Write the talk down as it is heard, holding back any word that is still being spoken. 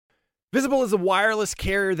Visible is a wireless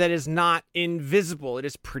carrier that is not invisible. It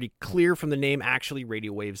is pretty clear from the name. Actually,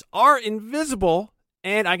 radio waves are invisible,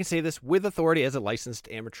 and I can say this with authority as a licensed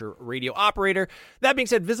amateur radio operator. That being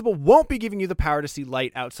said, Visible won't be giving you the power to see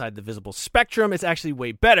light outside the visible spectrum. It's actually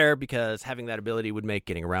way better because having that ability would make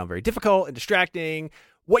getting around very difficult and distracting.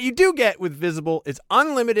 What you do get with Visible is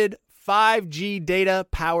unlimited 5G data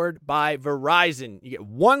powered by Verizon. You get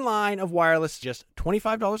one line of wireless, just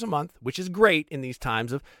 $25 a month, which is great in these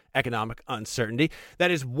times of economic uncertainty. That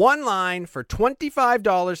is one line for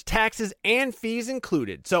 $25, taxes and fees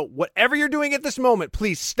included. So whatever you're doing at this moment,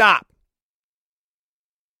 please stop.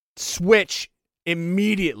 Switch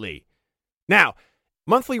immediately. Now,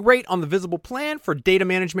 monthly rate on the Visible plan for data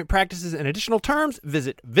management practices and additional terms,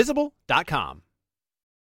 visit visible.com.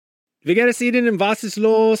 Wie geht es Ihnen? Was ist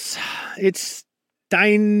los? It's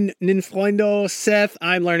dein Freund Seth.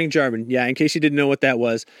 I'm learning German. Yeah, in case you didn't know what that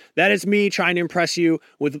was. That is me trying to impress you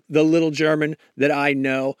with the little German that I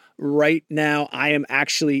know. Right now, I am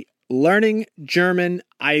actually learning German.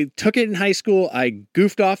 I took it in high school. I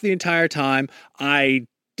goofed off the entire time. I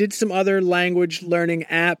did some other language learning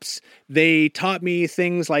apps. They taught me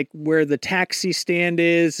things like where the taxi stand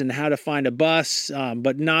is and how to find a bus,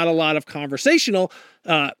 but not a lot of conversational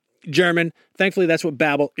German. Thankfully, that's what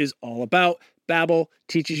Babbel is all about. Babbel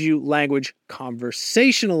teaches you language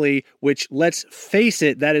conversationally, which, let's face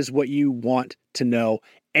it, that is what you want to know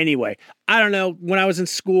anyway. I don't know. When I was in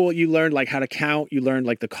school, you learned like how to count. You learned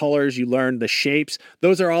like the colors. You learned the shapes.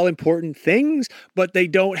 Those are all important things, but they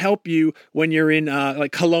don't help you when you're in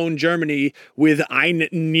like Cologne, Germany with Ein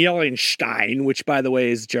Nierenstein, which, by the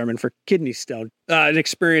way, is German for kidney stone. An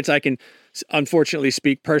experience I can unfortunately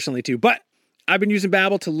speak personally to, but I've been using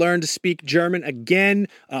Babbel to learn to speak German again,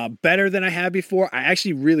 better than I have before. I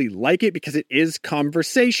actually really like it because it is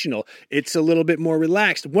conversational. It's a little bit more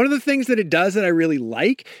relaxed. One of the things that it does that I really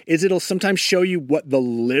like is it'll sometimes show you what the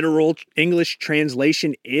literal English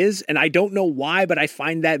translation is. And I don't know why, but I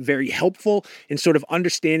find that very helpful in sort of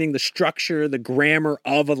understanding the structure, the grammar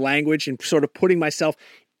of a language and sort of putting myself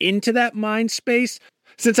into that mind space.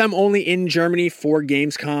 Since I'm only in Germany for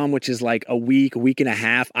Gamescom, which is like a week and a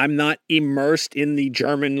half, I'm not immersed in the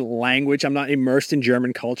German language. I'm not immersed in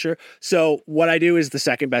German culture. So what I do is the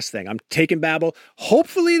second best thing. I'm taking Babbel.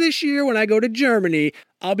 Hopefully this year when I go to Germany,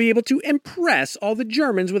 I'll be able to impress all the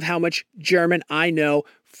Germans with how much German I know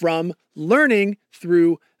from learning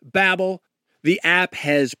through Babbel. The app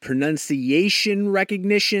has pronunciation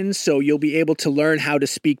recognition, so you'll be able to learn how to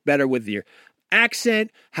speak better with your accent,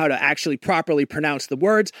 how to actually properly pronounce the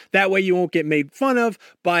words. That way you won't get made fun of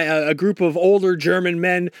by a group of older German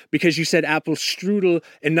men because you said Apfelstrudel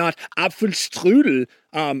and not Apfelstrudel.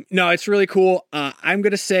 No, it's really cool. I'm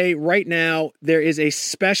going to say right now there is a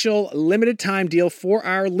special limited time deal for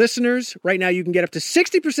our listeners. Right now you can get up to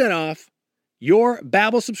 60% off your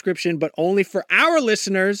Babbel subscription, but only for our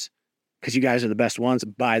listeners, because you guys are the best ones,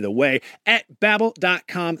 by the way, at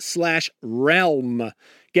babbel.com/realm.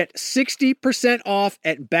 Get 60% off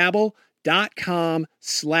at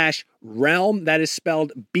babbel.com/realm. That is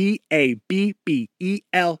spelled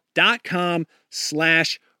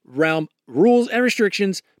BABBEL.com/realm. Rules and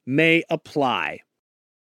restrictions may apply.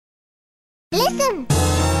 Listen.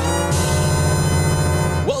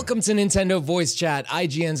 Welcome to Nintendo Voice Chat,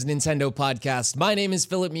 IGN's Nintendo podcast. My name is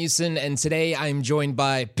Philip Mewson, and today I'm joined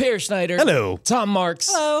by Per Schneider. Hello. Tom Marks.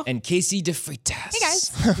 Hello. And Casey DeFreitas. Hey,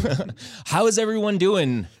 guys. How is everyone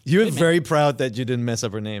doing? You're very proud that you didn't mess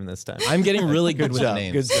up her name this time. I'm getting really good with job, the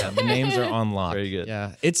names. good job. Yeah, the names are on lock. Very good.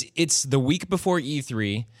 Yeah, it's the week before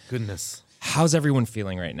E3. Goodness. How's everyone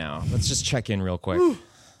feeling right now? Let's just check in real quick.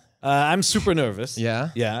 I'm super nervous. Yeah?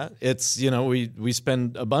 Yeah. It's, we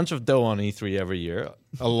spend a bunch of dough on E3 every year.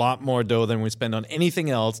 A lot more dough than we spend on anything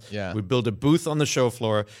else. Yeah. We build a booth on the show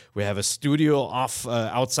floor. We have a studio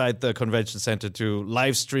outside the convention center to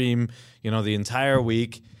live stream, the entire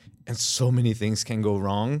week. And so many things can go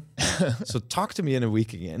wrong. So talk to me in a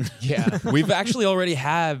week again. Yeah, we've actually already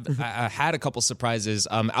had a couple surprises.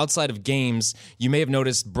 Outside of games, you may have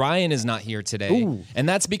noticed Brian is not here today. Ooh. And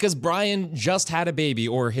that's because Brian just had a baby,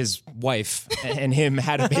 or his wife and him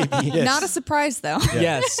had a baby. Yes. Not a surprise, though.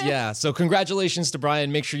 Yes, yeah. So congratulations to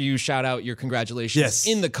Brian. Make sure you shout out your congratulations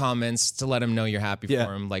in the comments to let him know you're happy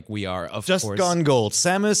for him, like we are, of Just course. gone gold.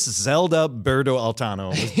 Samus Zelda Birdo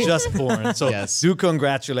Altano was just born. So Yes. do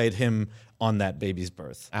congratulate him on that baby's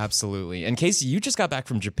birth. Absolutely. And Casey, you just got back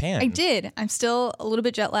from Japan. I did. I'm still a little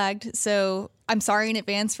bit jet lagged, so I'm sorry in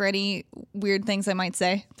advance for any weird things I might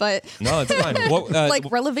say. But no, it's fine.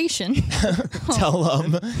 Like relevation. Tell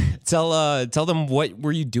them what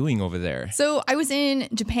were you doing over there? So I was in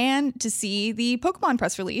Japan to see the Pokemon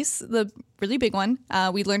press release, the really big one.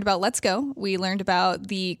 We learned about Let's Go. We learned about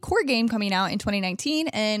the core game coming out in 2019,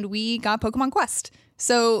 and we got Pokemon Quest.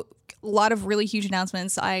 So a lot of really huge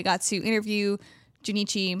announcements. I got to interview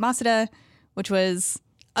Junichi Masuda, which was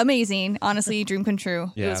amazing. Honestly, dream come true.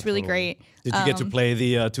 Yeah, it was really great. Did you get to play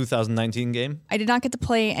the 2019 game? I did not get to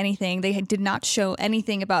play anything. They did not show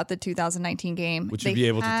anything about the 2019 game. Would you be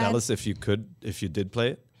able to tell us if you did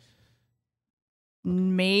play it?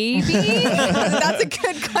 Maybe. That's a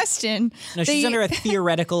good question. No, she's under a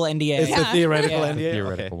theoretical NDA. It's a theoretical NDA?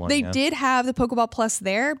 Theoretical one, They did have the Pokeball Plus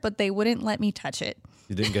there, but they wouldn't let me touch it.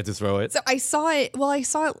 You didn't get to throw it? So I saw it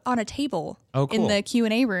on a table in the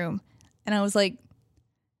Q&A room, and I was like,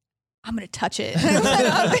 I'm going to touch it. And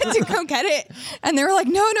I went up to go get it. And they were like,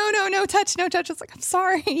 no touch. I was like, I'm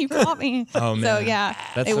sorry, you caught me. Oh, man. So yeah,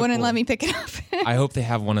 they wouldn't cool. let me pick it up. I hope they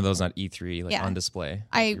have one of those on E3, on display.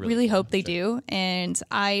 I really hope they do. And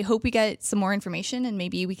I hope we get some more information and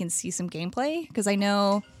maybe we can see some gameplay. Because I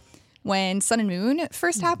know when Sun and Moon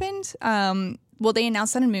first happened, they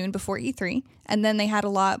announced Sun and Moon before E3. And then they had a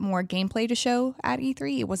lot more gameplay to show at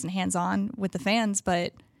E3. It wasn't hands-on with the fans,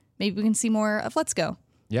 but maybe we can see more of Let's Go.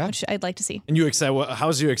 Yeah. Which I'd like to see. And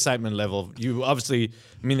how's your excitement level? You obviously,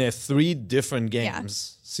 there are 3 different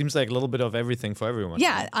games. Yeah. Seems like a little bit of everything for everyone.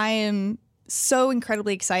 Yeah, I am so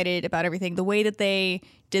incredibly excited about everything. The way that they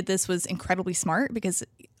did this was incredibly smart because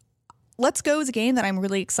Let's Go is a game that I'm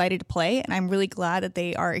really excited to play, and I'm really glad that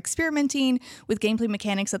they are experimenting with gameplay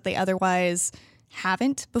mechanics that they otherwise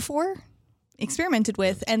haven't before experimented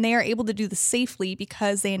with, and they are able to do this safely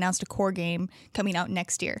because they announced a core game coming out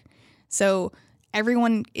next year. So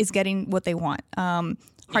everyone is getting what they want.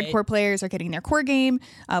 Hardcore players are getting their core game.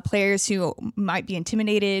 Players who might be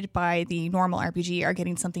intimidated by the normal RPG are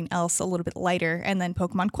getting something else a little bit lighter. And then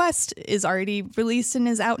Pokemon Quest is already released and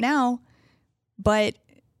is out now. But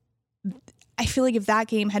I feel like if that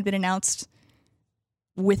game had been announced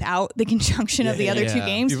without the conjunction of the other 2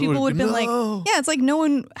 games, people would have been like, it's like no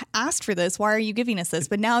one asked for this. Why are you giving us this?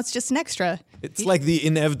 But now it's just an extra. It's like the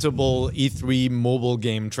inevitable E3 mobile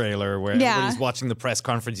game trailer where everybody's watching the press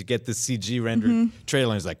conference. You get the CG rendered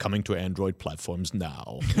trailer and it's like coming to Android platforms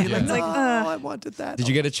now. It's like, I wanted that. Did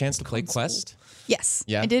you get a chance to play Quest? Yes.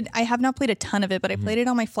 Yeah. I did. I have not played a ton of it, but I played it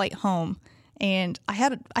on my flight home. And I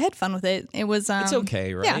had fun with it. It was it's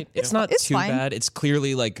okay, right? Yeah, it's not too fine. bad. It's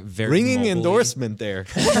clearly very ringing mobile-y. endorsement there.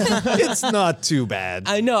 It's not too bad.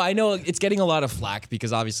 I know. It's getting a lot of flack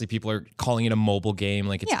because obviously people are calling it a mobile game,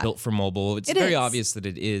 like it's built for mobile. It's very obvious that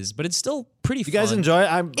it is, but it's still pretty fun. You guys enjoy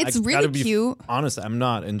it? It's really gotta be cute. Honest, I'm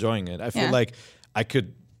not enjoying it. I feel like I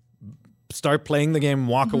could start playing the game,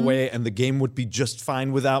 walk away, and the game would be just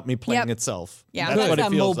fine without me playing itself. Yeah, that's what it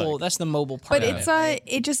feels mobile. like. That's the mobile part. But it's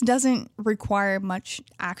it just doesn't require much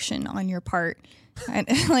action on your part. And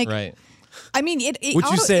right. I mean, would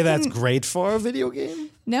you say that's great for a video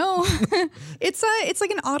game? No, it's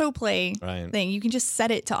like an autoplay thing. You can just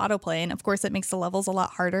set it to autoplay, and of course, that makes the levels a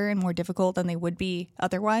lot harder and more difficult than they would be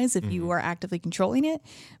otherwise if you are actively controlling it.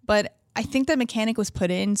 But I think that mechanic was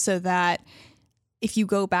put in so that if you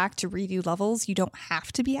go back to redo levels, you don't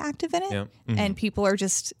have to be active in it, and people are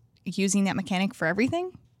just using that mechanic for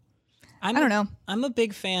everything. I don't know. I'm a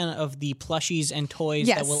big fan of the plushies and toys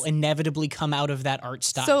that will inevitably come out of that art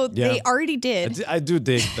style. So they already did. I do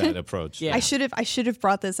dig that approach. I should have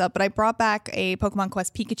brought this up, but I brought back a Pokemon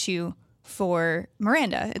Quest Pikachu for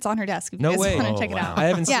Miranda. It's on her desk. If you guys want to check it out. I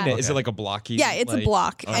haven't seen it. Is it like a blocky? Yeah, it's a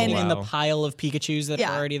block. And in the pile of Pikachus that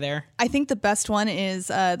are already there. I think the best one is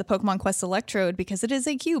the Pokemon Quest Electrode because it is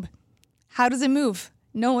a cube. How does it move?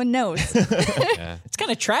 No one knows. It's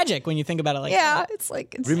kind of tragic when you think about it like that. It's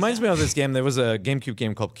like... Reminds me of this game. There was a GameCube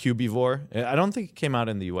game called Cubivore. I don't think it came out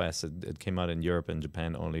in the US. It came out in Europe and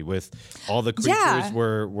Japan only, with all the creatures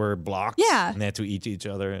were blocks and they had to eat each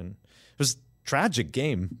other. And it was a tragic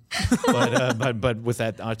game. but with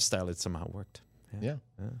that art style, it somehow worked. Yeah.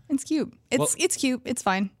 It's cute. It's cute. It's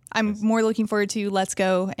fine. I'm more looking forward to Let's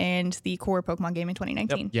Go and the core Pokemon game in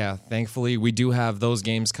 2019. Yep. Yeah, thankfully, we do have those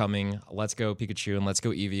games coming. Let's Go Pikachu and Let's Go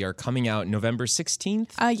Eevee are coming out November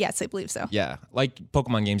 16th. Yes, I believe so. Yeah, like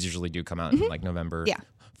Pokemon games usually do come out in like November. Yeah.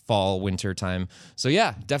 fall, winter time. So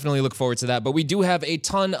yeah, definitely look forward to that. But we do have a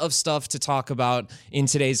ton of stuff to talk about in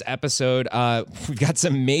today's episode. We've got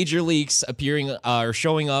some major leaks appearing or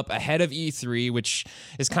showing up ahead of E3, which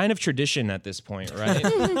is kind of tradition at this point,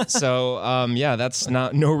 right? So yeah, that's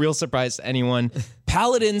no real surprise to anyone.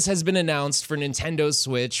 Paladins has been announced for Nintendo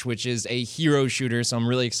Switch, which is a hero shooter, so I'm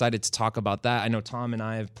really excited to talk about that. I know Tom and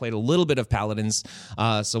I have played a little bit of Paladins,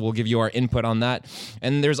 so we'll give you our input on that.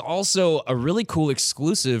 And there's also a really cool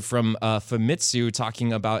exclusive from Famitsu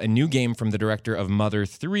talking about a new game from the director of Mother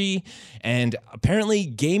 3, and apparently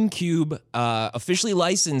GameCube, officially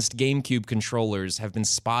licensed GameCube controllers have been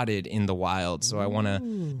spotted in the wild, so I want to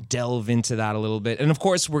delve into that a little bit. And of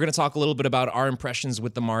course, we're going to talk a little bit about our impressions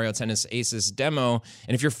with the Mario Tennis Aces demo.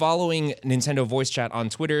 And if you're following Nintendo Voice Chat on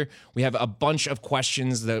Twitter, we have a bunch of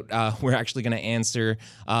questions that we're actually going to answer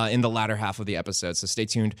in the latter half of the episode. So stay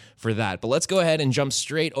tuned for that. But let's go ahead and jump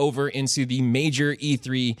straight over into the major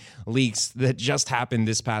E3 leaks that just happened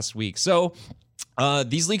this past week. So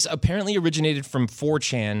these leaks apparently originated from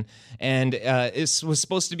 4chan, and it was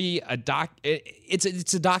supposed to be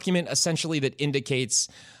it's a document essentially that indicates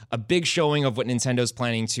a big showing of what Nintendo's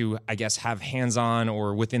planning to, I guess, have hands-on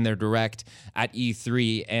or within their direct at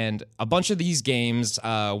E3. And a bunch of these games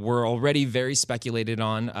were already very speculated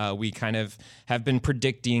on. We kind of have been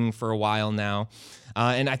predicting for a while now.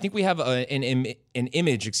 And I think we have an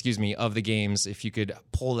image, of the games. If you could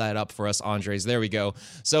pull that up for us, Andres. There we go.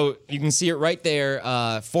 So you can see it right there.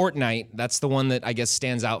 Fortnite, that's the one that I guess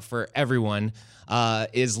stands out for everyone.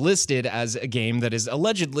 Is listed as a game that is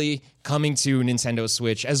allegedly coming to Nintendo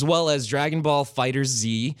Switch, as well as Dragon Ball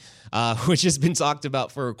FighterZ, which has been talked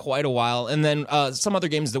about for quite a while, and then some other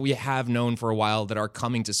games that we have known for a while that are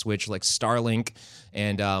coming to Switch, like Starlink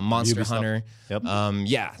and Monster Hunter. Yep.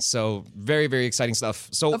 Yeah, so very, very exciting stuff.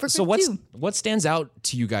 So what stands out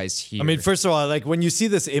to you guys here? I mean, first of all, like when you see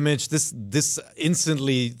this image, this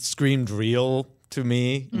instantly screamed real to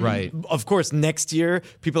me. Right. Of course, next year,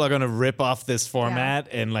 people are going to rip off this format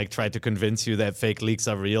and like try to convince you that fake leaks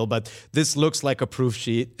are real. But this looks like a proof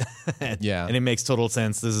sheet. Yeah. And it makes total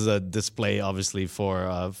sense. This is a display, obviously, for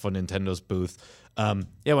Nintendo's booth.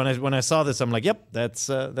 Yeah, when I saw this, I'm like, yep, that's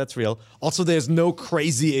real. Also, there's no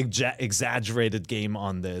crazy exaggerated game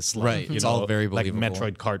on this. Like, right. It's all very believable. Like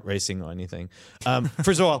Metroid kart racing or anything.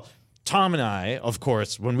 First of all, Tom and I, of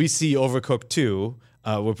course, when we see Overcooked 2,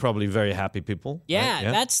 we're probably very happy people. Yeah,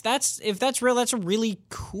 right? that's if that's real, that's a really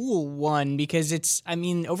cool one because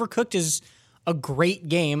Overcooked is a great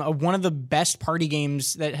game, one of the best party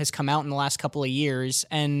games that has come out in the last couple of years,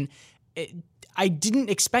 and I didn't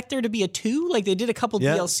expect there to be a 2. Like they did a couple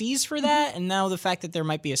DLCs for that, and now the fact that there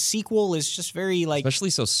might be a sequel is just very like, especially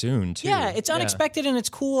so soon too. Yeah, it's unexpected and it's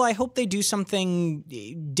cool. I hope they do something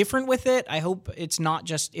different with it. I hope it's not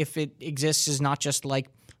just, if it exists, is not just like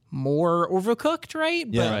more Overcooked, right?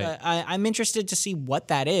 Yeah. But I'm interested to see what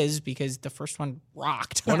that is because the first one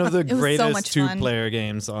rocked. One of the greatest so 2-player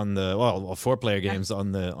games on the 4-player games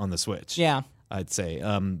on the Switch. Yeah, I'd say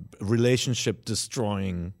relationship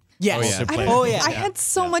destroying. Yes. I had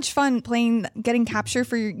so much fun playing, getting capture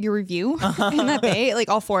for your review in that bay. Like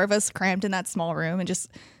all 4 of us crammed in that small room, and just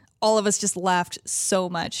all of us just laughed so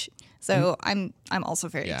much. So I'm also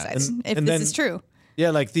very excited if this is true.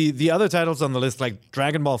 Yeah, like the other titles on the list, like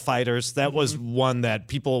Dragon Ball FighterZ, that was one that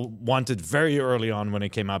people wanted very early on when it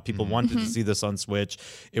came out. People wanted to see this on Switch.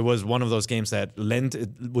 It was one of those games that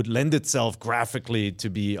would lend itself graphically to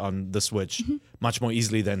be on the Switch much more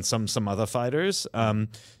easily than some other fighters.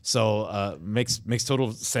 So makes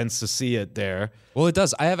total sense to see it there. Well, it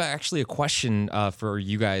does. I have actually a question for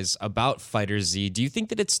you guys about FighterZ. Do you think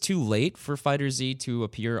that it's too late for FighterZ to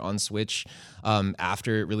appear on Switch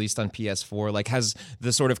after it released on PS4? Like, has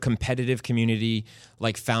the sort of competitive community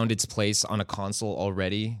like found its place on a console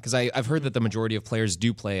already? Because I've heard that the majority of players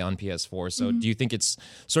do play on PS4. So do you think it's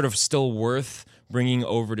sort of still worth bringing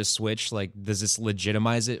over to Switch? Like, does this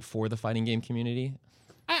legitimize it for the fighting game community?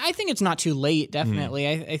 I think it's not too late, definitely.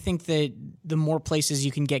 I think that the more places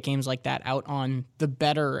you can get games like that out on, the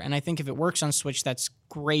better. And I think if it works on Switch, that's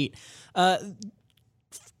great.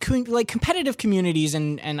 Like competitive communities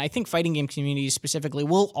and I think fighting game communities specifically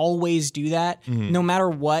will always do that no matter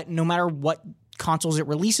what consoles it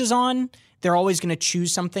releases on. They're always going to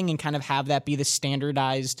choose something and kind of have that be the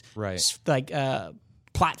standardized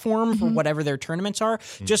platform for whatever their tournaments are,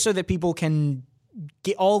 just so that people can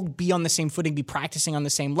all be on the same footing, be practicing on the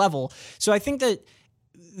same level. So I think that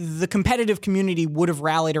the competitive community would have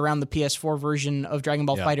rallied around the PS4 version of Dragon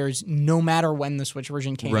Ball FighterZ no matter when the Switch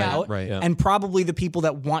version came out. Right. Yeah. And probably the people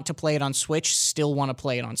that want to play it on Switch still want to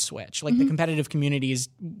play it on Switch. Like the competitive community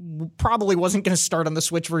probably wasn't going to start on the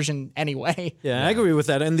Switch version anyway. Yeah, I agree with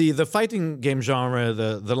that. And the fighting game genre,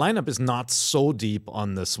 the lineup is not so deep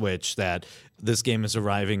on the Switch that this game is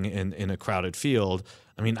arriving in a crowded field.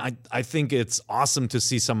 I mean, I think it's awesome to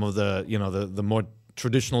see some of the, you know, the more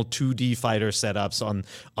traditional 2D fighter setups on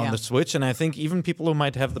the Switch, and I think even people who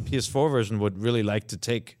might have the PS4 version would really like to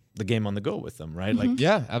take the game on the go with them, right? Like,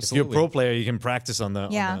 Yeah, absolutely. if you're a pro player, you can practice on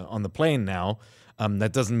the plane now.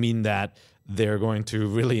 That doesn't mean that they're going to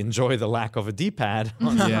really enjoy the lack of a D-pad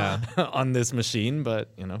on this machine,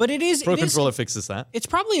 but you know, But it is Pro Controller fixes that. It's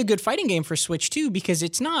probably a good fighting game for Switch too, because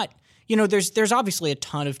it's not. You know, there's obviously a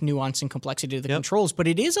ton of nuance and complexity to the controls, but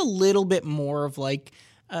it is a little bit more of like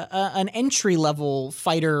an entry level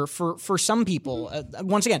fighter for some people.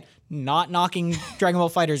 Once again, not knocking Dragon Ball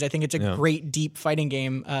FighterZ. I think it's a great deep fighting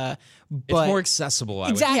game. But it's more accessible.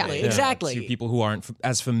 Exactly. To people who aren't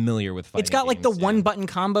as familiar with fighting. It's got like the games, one button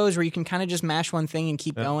combos where you can kind of just mash one thing and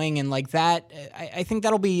keep going, and like that. I think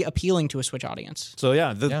that'll be appealing to a Switch audience. So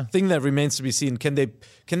the thing that remains to be seen, can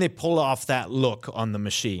they pull off that look on the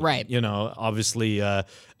machine? Right. You know, obviously,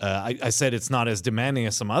 I said it's not as demanding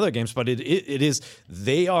as some other games, but it is.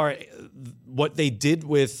 They are what they did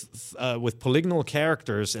with polygonal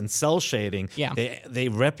characters and cell shading. Yeah. They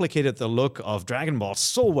replicated the look of Dragon Ball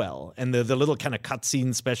so well, and the little kind of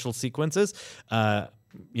cutscene special sequences.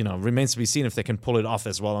 You know, remains to be seen if they can pull it off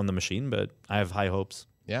as well on the machine, but I have high hopes.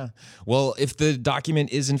 Yeah. Well, if the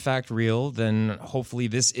document is in fact real, then hopefully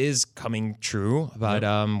this is coming true. But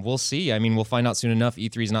we'll see. I mean, we'll find out soon enough.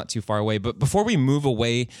 E3 is not too far away. But before we move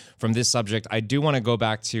away from this subject, I do want to go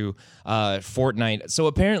back to Fortnite. So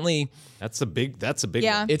apparently, that's a big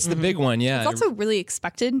Yeah. one. it's the big one. Yeah. It's also really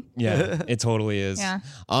expected. Yeah, it totally is. Yeah.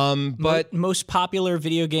 But Most popular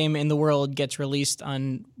video game in the world gets released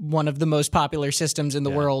on one of the most popular systems in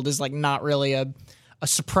the world is like not really a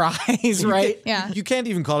surprise, right? Yeah. You can't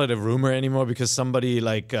even call it a rumor anymore because somebody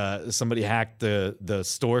hacked the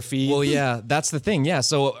store feed. Well, yeah, that's the thing. Yeah,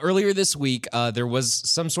 so earlier this week, there was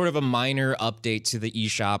some sort of a minor update to the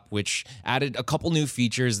eShop, which added a couple new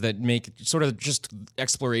features that make sort of just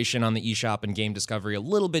exploration on the eShop and game discovery a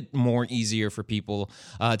little bit more easier for people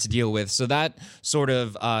to deal with. So that sort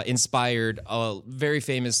of inspired very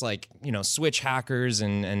famous, like, you know, Switch hackers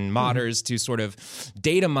and modders to sort of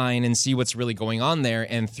data mine and see what's really going on there.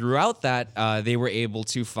 And throughout that, they were able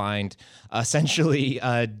to find essentially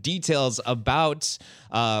details about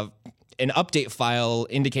an update file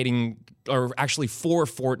indicating, or actually for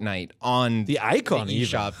Fortnite on the icon the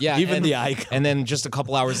eShop. Yeah, even the icon. And then just a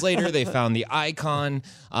couple hours later, they found the icon,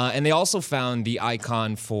 and they also found the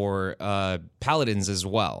icon for Paladins as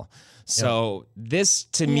well. So this,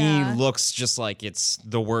 to me, looks just like it's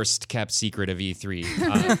the worst kept secret of E3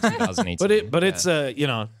 2018. But it's you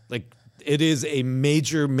know, like, it is a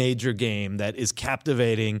major game that is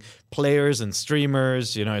captivating players and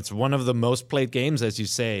streamers. You know, it's one of the most played games, as you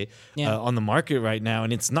say, on the market right now.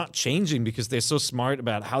 And it's not changing because they're so smart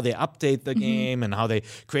about how they update the game and how they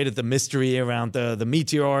created the mystery around the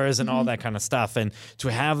meteors and all that kind of stuff. And to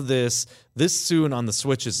have this soon on the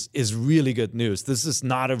Switch is really good news. This is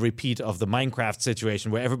not a repeat of the Minecraft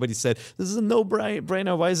situation where everybody said, this is a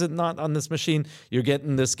no-brainer. Why is it not on this machine? You're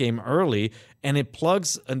getting this game early, and it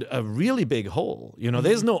plugs a really big hole. You know,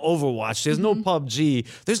 there's no Overwatch, there's no PUBG,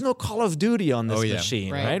 there's no Call of Duty on this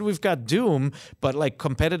machine, right? We've got Doom, but like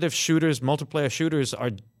competitive shooters, multiplayer shooters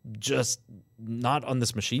are just not on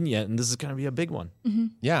this machine yet, and this is going to be a big one.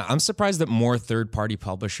 Yeah, I'm surprised that more third-party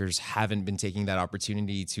publishers haven't been taking that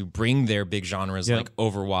opportunity to bring their big genres like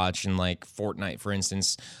Overwatch and like Fortnite, for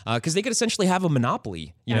instance, because they could essentially have a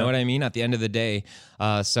monopoly. You know what I mean? At the end of the day,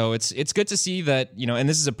 so it's good to see that, you know, and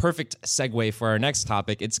this is a perfect segue for our next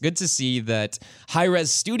topic. It's good to see that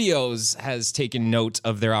Hi-Rez Studios has taken note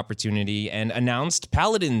of their opportunity and announced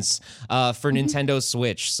Paladins for Nintendo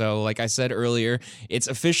Switch. So, like I said earlier, it's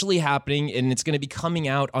officially happening, and it's going to be coming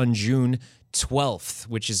out on June 12th,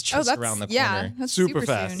 which is just around the corner. Yeah, that's super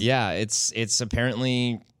fast. soon. Yeah, it's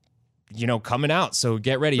apparently, you know, coming out. So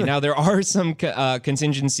get ready. Now, there are some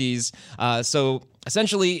contingencies. So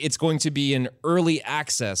essentially, it's going to be in early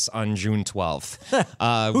access on June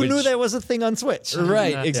 12th. Who knew there was a thing on Switch?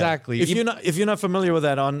 Right, exactly. If you're not familiar with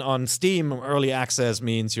that, on Steam, early access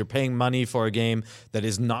means you're paying money for a game that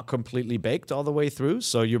is not completely baked all the way through.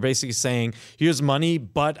 So you're basically saying, here's money,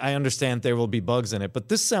 but I understand there will be bugs in it. But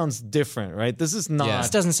this sounds different, right? This is not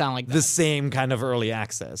This doesn't sound like that. the same kind of early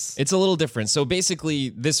access. It's a little different. So basically,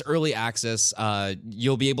 this early access,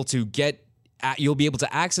 you'll be able to get you'll be able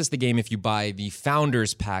to access the game if you buy the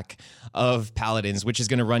Founders Pack of Paladins, which is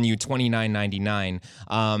going to run you $29.99.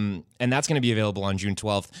 And that's going to be available on June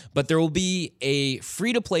 12th. But there will be a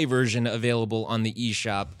free-to-play version available on the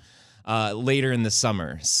eShop later in the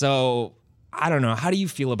summer. So I don't know. How do you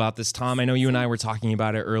feel about this, Tom? I know you and I were talking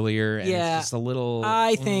about it earlier, and Yeah. it's just a little...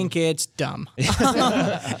 I think it's dumb.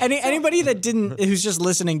 Anybody who's just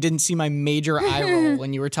listening didn't see my major eye roll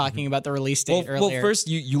when you were talking about the release date earlier. Well, first,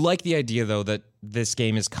 you like the idea, though, that this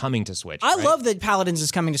game is coming to Switch. I right? love that Paladins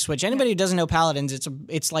is coming to Switch. Anybody who doesn't know Paladins,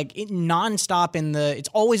 it's like nonstop it's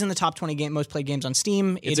always in the top 20 most played games on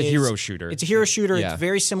Steam. It's a hero shooter. It's a hero shooter. Yeah. It's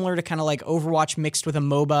very similar to kind of like Overwatch mixed with a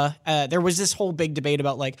MOBA. There was this whole big debate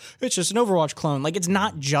about like, it's just an Overwatch clone. Like, it's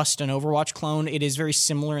not just an Overwatch clone. It is very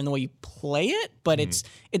similar in the way you play it, but it's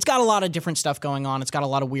got a lot of different stuff going on. It's got a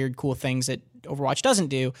lot of weird, cool things that Overwatch doesn't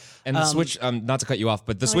do. And the Switch, not to cut you off,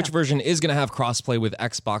 but the Switch version is going to have crossplay with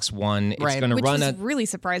Xbox One. It's Right. going to Which run is at... really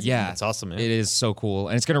surprising. Yeah, That's awesome, man. It is so cool.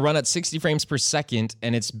 And it's going to run at 60 frames per second,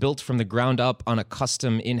 and it's built from the ground up on a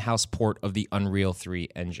custom in-house port of the Unreal 3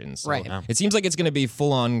 engine. So Right. it seems like it's going to be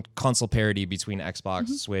full-on console parity between Xbox,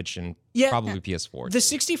 Switch, and probably PS4. The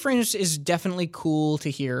 60 frames is definitely cool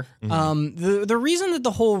to hear. The reason that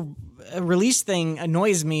the whole release thing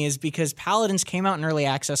annoys me is because Paladins came out in early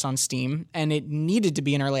access on Steam, and it needed to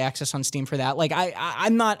be in early access on Steam for that. Like,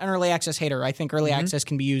 I'm not an early access hater. I think early access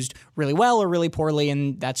can be used really well or really poorly,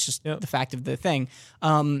 and that's just the fact of the thing.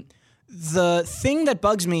 The thing that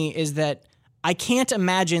bugs me is that I can't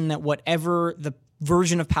imagine that whatever the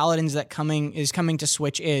version of Paladins that is coming to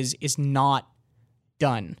Switch is not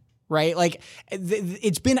done. Right? Like,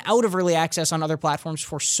 it's been out of early access on other platforms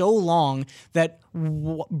for so long that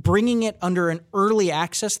bringing it under an early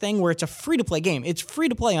access thing where it's a free-to-play game, it's free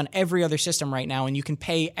to play on every other system right now, and you can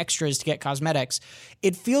pay extras to get cosmetics.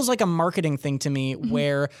 It feels like a marketing thing to me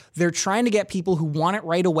where they're trying to get people who want it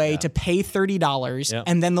right away to pay $30,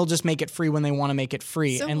 and then they'll just make it free when they want to make it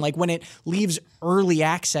free. So- and like when it leaves early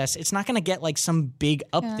access, it's not going to get like some big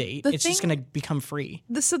update. It's just going to become free.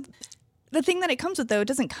 The thing that it comes with, though, it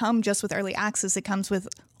doesn't come just with early access. It comes with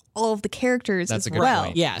all of the characters That's as a good well.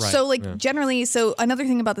 point. Yeah. So, like, generally, another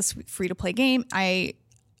thing about this free-to-play game, I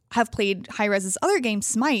have played Hi-Rez's other game,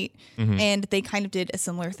 Smite, and they kind of did a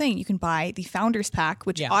similar thing. You can buy the Founders Pack,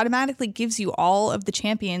 which automatically gives you all of the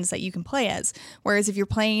champions that you can play as. Whereas if you're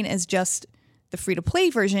playing as just the free-to-play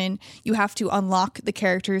version, you have to unlock the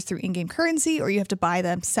characters through in-game currency, or you have to buy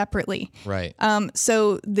them separately. Right.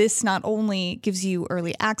 So this not only gives you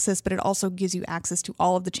early access, but it also gives you access to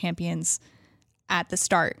all of the champions at the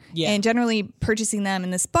start. Yeah. And generally purchasing them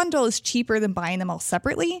in this bundle is cheaper than buying them all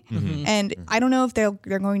separately. And I don't know if they're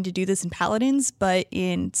going to do this in Paladins, but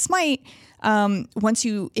in Smite,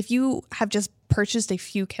 if you have just purchased a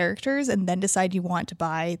few characters and then decide you want to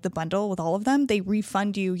buy the bundle with all of them, they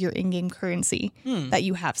refund you your in-game currency that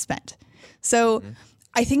you have spent. So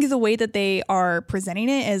I think the way that they are presenting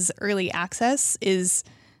it as early access is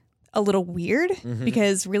a little weird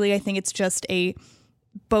because really I think it's just a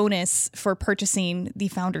bonus for purchasing the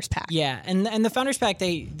Founders Pack. Yeah, and the Founders Pack,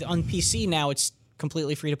 on PC now it's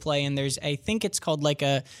completely free to play, and I think it's called like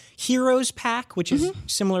a Heroes Pack, which is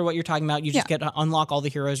similar to what you're talking about. You just get to unlock all the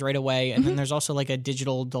heroes right away, and then there's also like a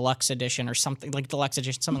digital deluxe edition or something like deluxe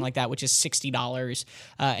edition, something like that, which is $60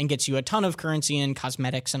 and gets you a ton of currency and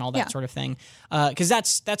cosmetics and all that sort of thing. Because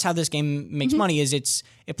that's how this game makes money. Is it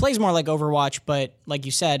plays more like Overwatch, but like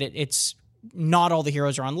you said, it's not all the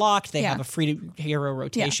heroes are unlocked. They have a free hero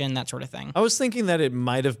rotation, that sort of thing. I was thinking that it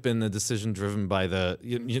might have been a decision driven by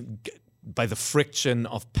the friction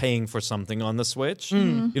of paying for something on the Switch.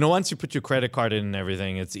 You know, once you put your credit card in and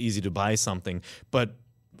everything, it's easy to buy something. But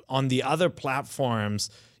on the other platforms,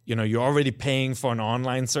 you know, you're already paying for an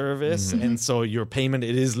online service. And so your payment,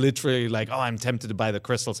 it is literally like, oh, I'm tempted to buy the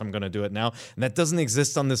crystals, I'm going to do it now. And that doesn't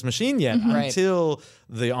exist on this machine yet until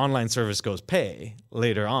the online service goes pay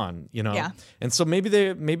later on, you know. Yeah. And so maybe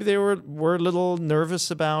they were a little nervous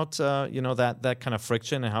about, you know, that kind of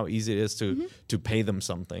friction and how easy it is to pay them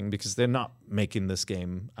something, because they're not making this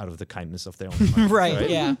game out of the kindness of their own heart, Right,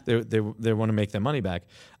 yeah. They want to make their money back.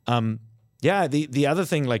 The other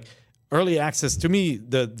thing, like, early access, to me,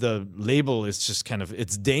 the label is just kind of,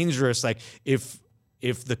 it's dangerous. Like, if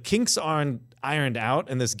the kinks aren't ironed out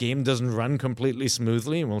and this game doesn't run completely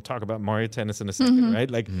smoothly, and we'll talk about Mario Tennis in a second,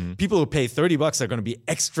 right? Like, people who pay $30 are going to be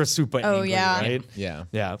extra super angry, right? Yeah.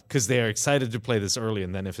 Yeah, because they are excited to play this early,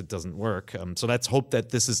 and then if it doesn't work. So let's hope that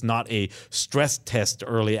this is not a stress test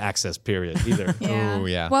early access period either. Oh,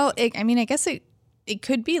 yeah. Well, I guess it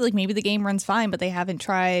could be like maybe the game runs fine, but they haven't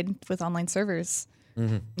tried with online servers.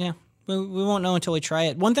 Yeah. We won't know until we try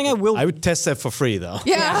it. One thing I would test that for free though.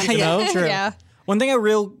 Yeah. True. Yeah. One thing I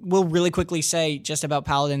will really quickly say just about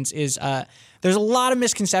Paladins is there's a lot of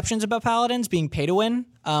misconceptions about Paladins being pay to win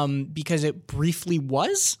because it briefly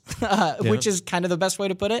was, which is kind of the best way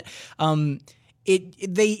to put it.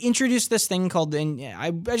 They introduced this thing called, and I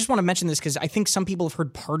just want to mention this because I think some people have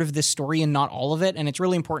heard part of this story and not all of it, and it's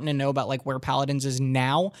really important to know about like where Paladins is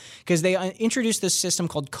now because they introduced this system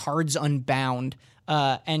called Cards Unbound.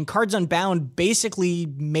 And Cards Unbound basically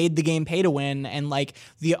made the game pay to win, and like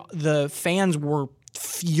the fans were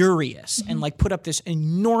furious and like put up this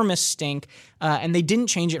enormous stink, and they didn't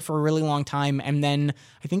change it for a really long time. And then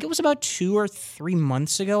I think it was about 2 or 3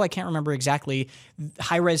 months ago, I can't remember exactly,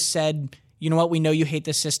 Hi-Rez said, you know what, we know you hate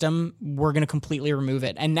this system, we're going to completely remove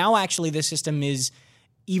it. And now actually this system is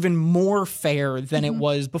even more fair than it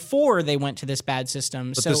was before they went to this bad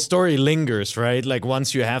system. But the story lingers, right? Like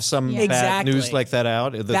once you have some bad news like that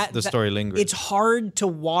out, the story lingers. It's hard to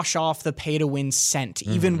wash off the pay-to-win scent,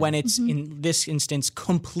 even when it's, in this instance,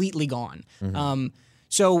 completely gone.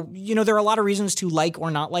 So, you know, there are a lot of reasons to like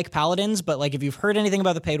or not like Paladins, but like if you've heard anything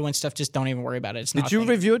about the pay-to-win stuff, just don't even worry about it. It's not. Did you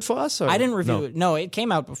review it for us? Or? I didn't review it. No, it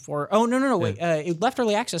came out before. Oh, no. Wait, it left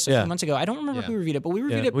early access a few months ago. I don't remember who reviewed it, but we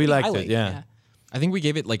reviewed it. We liked highly. it, yeah. I think we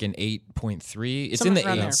gave it like an 8.3. It's Something in the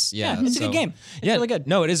around 8s. there. Yeah, It's a good game. It's really good.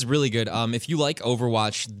 No, it is really good. If you like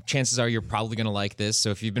Overwatch, chances are you're probably going to like this. So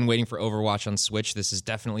if you've been waiting for Overwatch on Switch, this is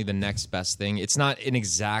definitely the next best thing. It's not an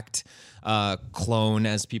exact clone,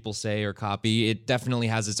 as people say, or copy. It definitely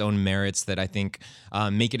has its own merits that I think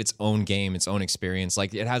make it its own game, its own experience.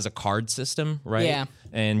 Like it has a card system, right? Yeah.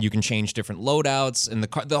 And you can change different loadouts, and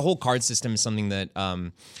the whole card system is something that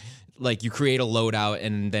like you create a loadout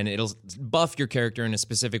and then it'll buff your character in a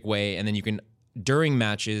specific way, and then you can during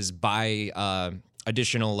matches buy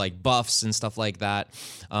additional like buffs and stuff like that,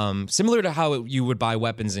 similar to how you would buy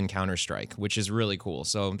weapons in Counter-Strike, which is really cool.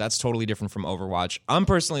 So that's totally different from Overwatch. I'm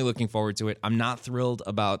personally looking forward to it. I'm not thrilled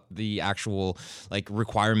about the actual like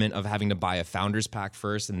requirement of having to buy a Founders Pack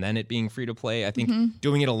first and then it being free to play. I think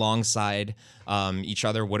doing it alongside each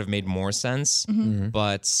other would have made more sense,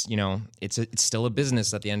 but you know, it's still a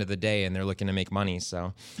business at the end of the day, and they're looking to make money.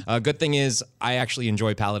 So good thing is I actually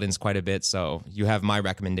enjoy Paladins quite a bit, so you have my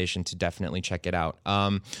recommendation to definitely check it out.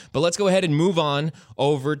 But let's go ahead and move on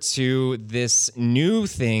over to this new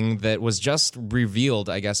thing that was just revealed,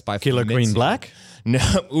 I guess, by Killer Queen Black. No,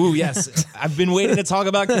 ooh, yes. I've been waiting to talk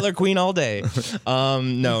about Killer Queen all day.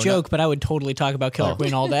 No, joke, but I would totally talk about Killer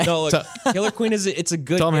Queen all day. No, look, Killer Queen it's a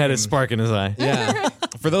good. Tom game. had a spark in his eye. Yeah.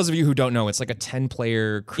 For those of you who don't know, it's like a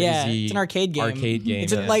 10-player crazy. Yeah, it's an arcade game.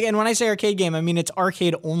 It's like, and when I say arcade game, I mean it's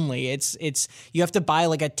arcade only. It's you have to buy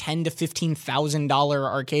like a $10,000 to $15,000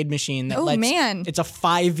 arcade machine. That man, it's a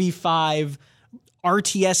 5v5.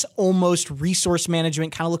 RTS almost resource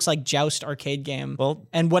management, kind of looks like Joust arcade game. Well,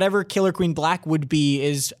 and whatever Killer Queen Black would be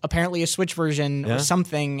is apparently a Switch version or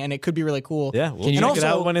something, and it could be really cool. Yeah, we'll check it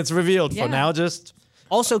out when it's revealed. For now, just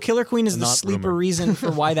also Killer Queen is the not sleeper rumor. reason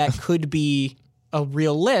for why that could be a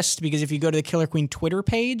real list, because if you go to the Killer Queen Twitter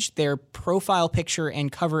page, their profile picture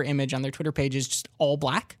and cover image on their Twitter page is just all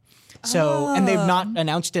black. So, and they've not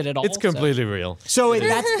announced it at all. it's completely real. So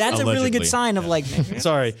that's a really good Allegedly. sign of like.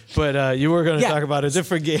 Sorry, but you were going to talk about a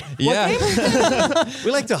different game. Yeah. We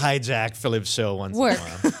like to hijack Philip's show once Work.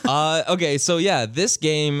 in a while. Okay, so yeah, this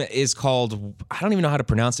game is called, I don't even know how to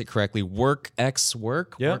pronounce it correctly. Work X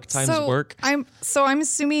Work? Yeah. Work times work? I'm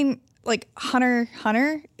assuming like Hunter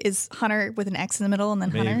is Hunter with an X in the middle and then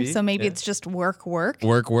Hunter. Maybe, So maybe yeah. it's just work. Work.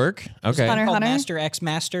 Okay. Hunter. Called Master X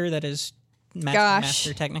Master, that is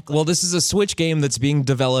Master technically. Well, this is a Switch game that's being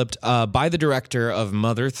developed by the director of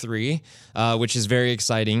Mother 3, which is very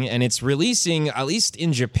exciting. And it's releasing, at least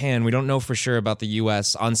in Japan, we don't know for sure about the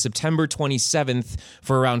US, on September 27th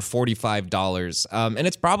for around $45. And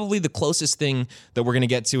it's probably the closest thing that we're going to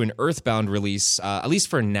get to an Earthbound release, at least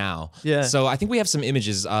for now. Yeah. So I think we have some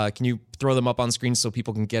images. Can you throw them up on screen so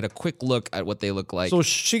people can get a quick look at what they look like? So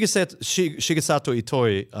Shigesato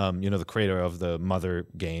Itoi, the creator of the Mother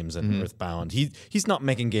games and Earthbound, he's not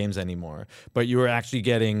making games anymore. But you are actually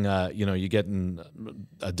getting, you're getting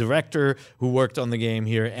a director who worked on the game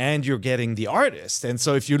here, and you're getting the artist. And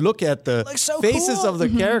so if you look at the faces of the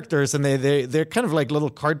characters, and they're kind of like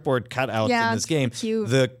little cardboard cutouts in this game, cute.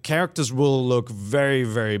 the characters will look very,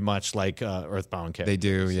 very much like Earthbound characters. They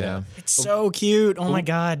do, yeah. It's so cute. Oh my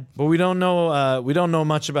god. But we don't don't know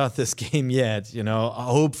much about this game yet. You know,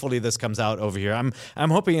 hopefully this comes out over here. I'm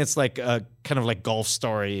hoping it's like a kind of like Golf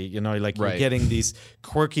Story. You know, like you're getting these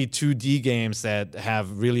quirky 2D games that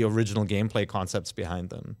have really original gameplay concepts behind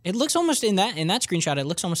them. It looks almost in that screenshot. It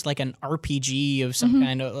looks almost like an RPG of some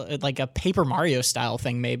kind of like a Paper Mario style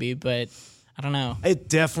thing, maybe, but. I don't know. It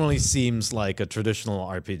definitely seems like a traditional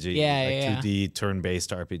RPG. Yeah, 2D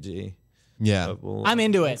turn-based RPG. Yeah. I'm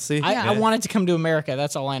into it. See. I want it to come to America.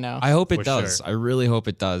 That's all I know. I hope it For does. sure. I really hope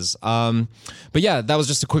it does. But yeah, that was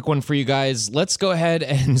just a quick one for you guys. Let's go ahead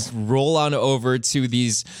and roll on over to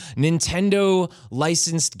these Nintendo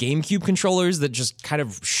licensed GameCube controllers that just kind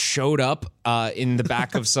of showed up in the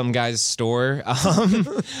back of some guy's store.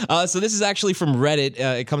 So this is actually from Reddit.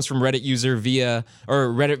 It comes from Reddit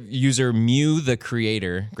user Mew the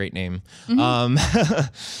Creator. Great name.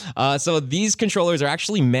 So these controllers are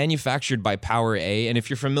actually manufactured by Power A, and if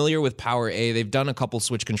you're familiar with Power A, they've done a couple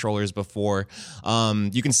Switch controllers before.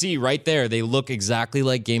 You can see right there they look exactly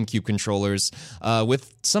like GameCube controllers,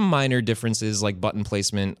 with some minor differences like button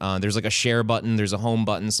placement. There's like a share button, there's a home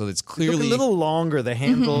button, so it's clearly Look a little longer. The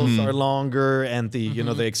handles are longer, and the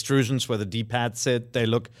the extrusions where the D-pad sit, they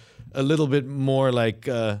look a little bit more like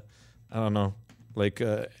I don't know, like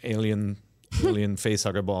alien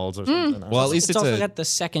facehugger balls or something. well, at least it's also a got the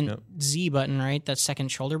second Z button, right? That second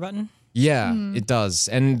shoulder button. yeah, it does,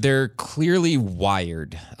 and they're clearly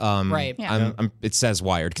wired. Right. Yeah. It says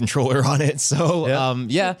wired controller on it, so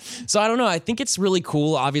So I don't know. I think it's really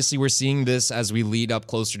cool. Obviously, we're seeing this as we lead up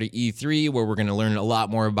closer to E3, where we're going to learn a lot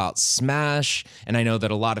more about Smash. And I know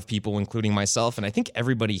that a lot of people, including myself, and I think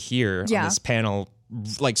everybody here on this panel,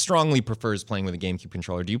 like strongly prefers playing with a GameCube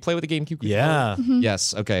controller. Do you play with a GameCube controller? Yeah.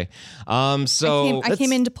 Yes. Okay. So I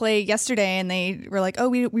came in to play yesterday, and they were like, "Oh,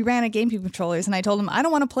 we ran a GameCube controllers," and I told them I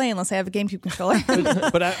don't want to play unless I have a GameCube controller.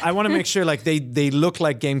 But I want to make sure like they look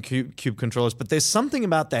like GameCube controllers, but there's something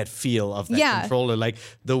about that feel of that controller, like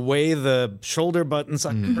the way the shoulder buttons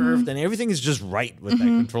are curved and everything is just right with that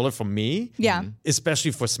controller for me. Yeah.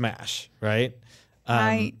 Especially for Smash, right?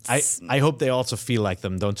 I hope they also feel like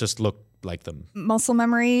them, don't just look like them. Muscle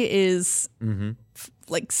memory is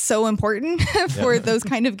like so important for those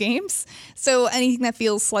kind of games. So anything that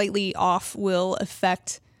feels slightly off will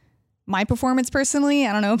affect my performance personally.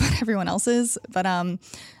 I don't know about everyone else's, but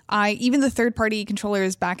even the third-party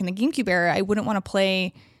controllers back in the GameCube era, I wouldn't want to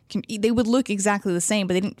play. They would look exactly the same,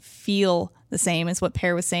 but they didn't feel the same as what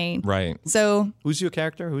Pear was saying. right. So Who's your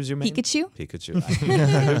character? Who's your main? Pikachu. Pikachu. I could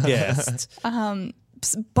have guessed.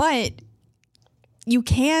 But you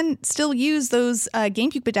can still use those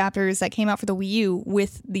GameCube adapters that came out for the Wii U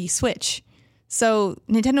with the Switch. So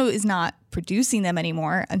Nintendo is not producing them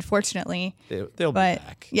anymore, unfortunately. They'll be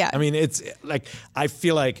back. Yeah. I mean, it's like, I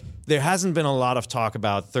feel like there hasn't been a lot of talk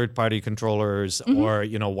about third-party controllers or,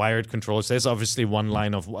 wired controllers. There's obviously one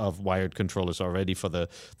line of wired controllers already for the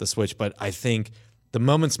Switch, but I think the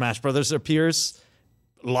moment Smash Brothers appears,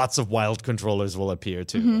 lots of wild controllers will appear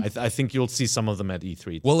too. I think you'll see some of them at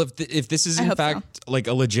E3. Well, if this is in hope fact like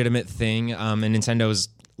a legitimate thing, and Nintendo's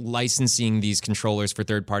licensing these controllers for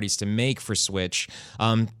third parties to make for Switch,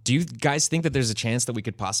 do you guys think that there's a chance that we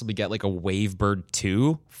could possibly get like a Wavebird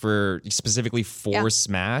 2 specifically for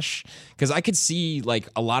Smash? Because I could see like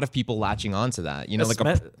a lot of people latching onto that, like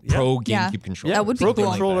a pro GameCube controller. That would be Pro cool.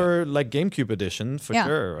 controller like GameCube edition for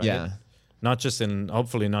sure. Right? Yeah.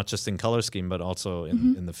 Hopefully not just in color scheme, but also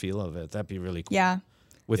in the feel of it. That'd be really cool. Yeah.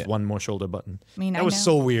 With one more shoulder button. I mean, that was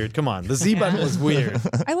so weird. Come on. The Z button was weird.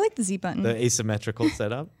 I like the Z button. The asymmetrical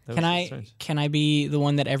setup. Can I be the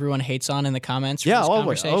one that everyone hates on in the comments? For Yeah, this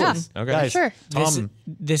always. conversation? Okay. Guys, Sure.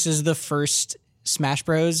 This is the first Smash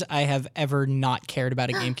Bros. I have ever not cared about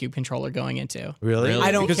a GameCube controller going into. Really?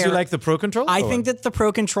 I don't because care. you like the Pro controller? I think that the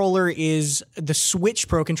Pro controller is the Switch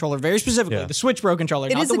Pro controller, very specifically the Switch Pro controller,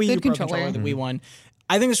 not is the a Wii U good Pro controller. the Wii one.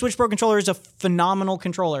 I think the Switch Pro controller is a phenomenal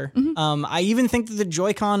controller. I even think that the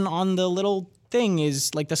Joy-Con on the little thing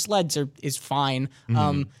is like the sleds is fine.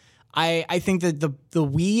 I think that the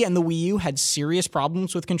Wii and the Wii U had serious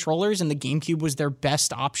problems with controllers, and the GameCube was their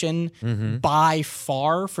best option by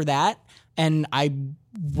far for that. And I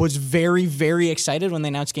was very, very excited when they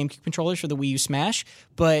announced GameCube controllers for the Wii U Smash.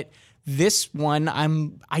 But this one,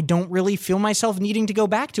 I don't really feel myself needing to go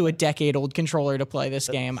back to a decade-old controller to play this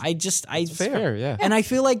game. It's fair, yeah. And I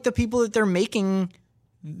feel like the people that they're making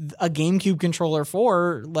a GameCube controller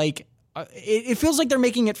for, like, it feels like they're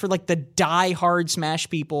making it for like the die-hard Smash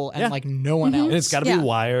people and like no one else. And it's got to be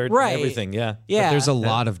wired, Right. and everything. Yeah, Yeah. There's a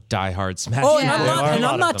lot of diehard Smash. Oh, Yeah. and There I'm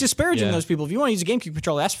are not them. disparaging Yeah. those people. If you want to use a GameCube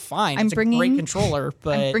controller, that's fine. I'm It's a great bringing- controller,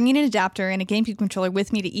 but I'm bringing an adapter and a GameCube controller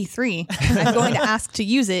with me to E3. I'm going to ask to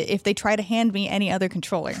use it if they try to hand me any other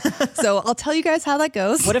controller. So I'll tell you guys how that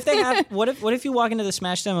goes. what if they have? What if you walk into the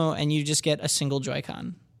Smash demo and you just get a single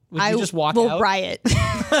Joy-Con? Would you just walk will out? riot.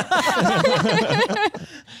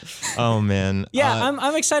 Oh man. Yeah,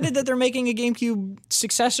 I'm excited that they're making a GameCube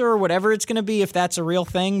successor or whatever it's going to be, if that's a real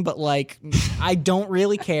thing. But like, I don't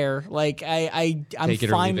really care. Like, I'm Take it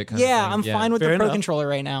or fine. leave it kind of Yeah, thing. I'm Yeah. fine with Fair the Pro enough. controller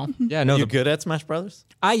right now. Yeah, no, you good at Smash Brothers?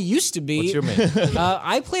 I used to be. What's your main?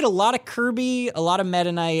 I played a lot of Kirby, a lot of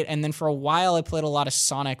Meta Knight, and then for a while I played a lot of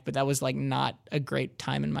Sonic. But that was like not a great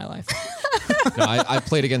time in my life. no, I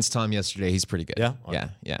played against Tom yesterday. He's pretty good. Yeah?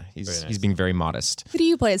 Yeah. He's Very nice. he's being very modest. Who do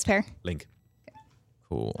you play as, Pear? Link.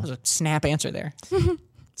 Cool. That was a snap answer there.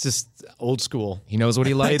 It's just old school. He knows what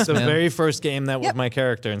he likes. It's the man. very first game that was Yep. my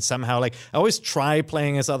character, and somehow, like, I always try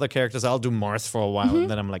playing as other characters. I'll do Marth for a while, and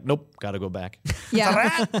then I'm like, nope, gotta go back.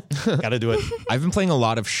 Yeah. Gotta do it. I've been playing a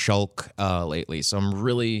lot of Shulk lately, so I'm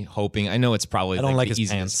really hoping. I know it's probably I don't like the his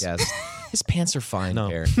easiest pants. guess. His pants are fine. No.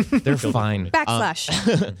 Pear. They're fine.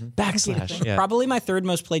 Backslash. Backslash. Yeah. Probably my third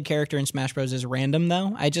most played character in Smash Bros. Is Random,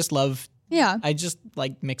 though. I just Yeah.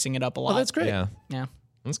 like mixing it up a lot. Oh, that's great. Yeah. Yeah.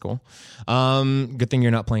 That's cool. Good thing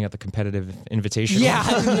you're not playing at the competitive invitation.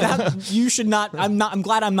 Yeah, you should not. I'm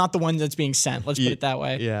glad I'm not the one that's being sent. Let's put it that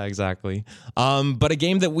way. Yeah, exactly. But a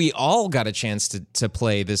game that we all got a chance to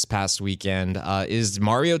play this past weekend is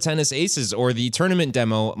Mario Tennis Aces, or the tournament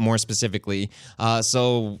demo more specifically.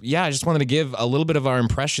 So yeah, I just wanted to give a little bit of our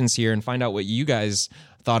impressions here and find out what you guys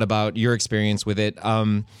thought about your experience with it.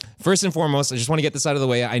 First and foremost, I just want to get this out of the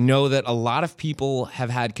way. I know that a lot of people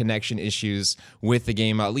have had connection issues with the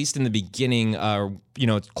game, at least in the beginning,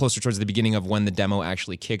 closer towards the beginning of when the demo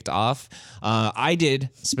actually kicked off. I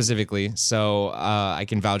did specifically, so I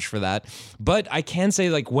can vouch for that. But I can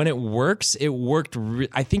say, like, when it works, it worked.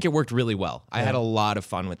 I think it worked really well. I had a lot of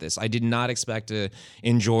fun with this. I did not expect to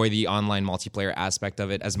enjoy the online multiplayer aspect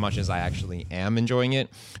of it as much as I actually am enjoying it,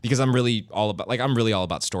 because I'm really all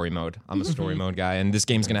about story mode. I'm a story mode guy, and this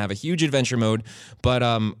game's gonna have a huge adventure mode. But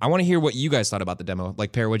I want to hear what you guys thought about the demo.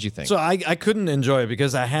 Like, Pear, what'd you think? So I couldn't enjoy it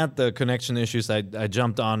because I had the connection issues. I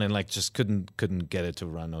jumped on and like just couldn't get it to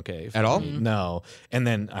run okay At all? No, and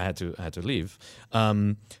then I had to leave.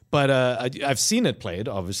 But I've seen it played,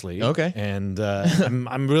 obviously. Okay. And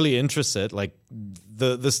I'm really interested. Like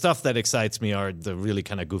the stuff that excites me are the really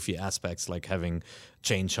kind of goofy aspects, like having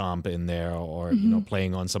Chain Chomp in there, or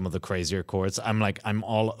playing on some of the crazier chords. I'm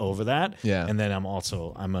all over that. Yeah. And then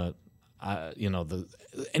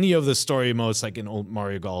any of the story modes, like in old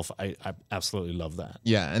Mario Golf, I absolutely love that.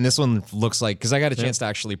 Yeah, and this one looks like, because I got a chance to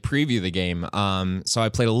actually preview the game, so I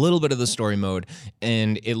played a little bit of the story mode,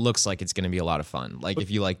 and it looks like it's going to be a lot of fun. Like, if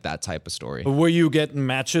you like that type of story. Were you getting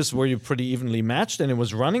matches? Were you pretty evenly matched, and it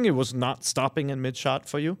was running? It was not stopping in mid shot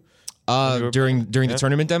for you? During the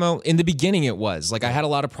tournament demo, in the beginning it was like I had a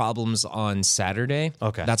lot of problems on Saturday.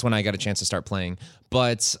 Okay. That's when I got a chance to start playing.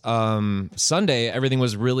 But Sunday everything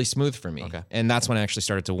was really smooth for me. Okay. And that's when I actually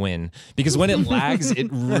started to win, because when it lags, it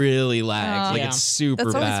really lags. Like, Yeah. it's super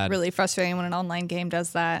That's always bad. really frustrating when an online game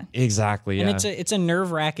does that. Exactly. Yeah. And it's a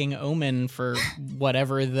nerve-wracking omen for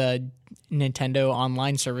whatever the Nintendo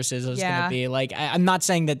online services is going Yeah. to be. Like, I'm not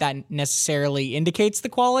saying that necessarily indicates the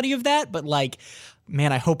quality of that, but like,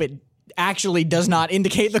 man, I hope it actually does not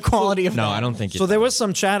indicate the quality of that. no, I don't think it So there was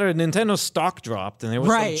some chatter. Nintendo stock dropped, and there was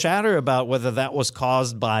Right. some chatter about whether that was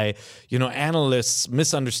caused by analysts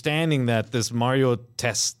misunderstanding that this Mario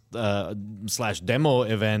test / demo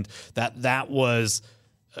event that was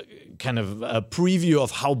kind of a preview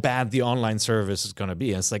of how bad the online service is going to be.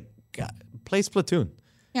 And it's like, God, play Splatoon.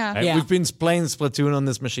 Yeah. Right? Yeah. We've been playing Splatoon on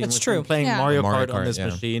this machine. That's We've true. been playing Yeah. Mario Mario Kart on Kart, this yeah.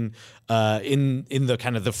 machine in the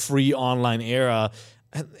kind of the free online era.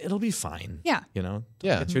 And it'll be fine. Yeah. Don't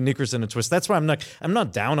Yeah. get your knickers in a twist. That's why I'm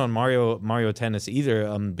not down on Mario Tennis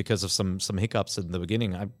either, because of some hiccups in the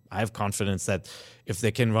beginning. I have confidence that if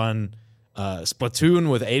they can run Splatoon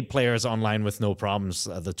with 8 players online with no problems,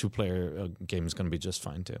 the 2-player game is going to be just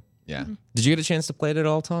fine too. Yeah. Did you get a chance to play it at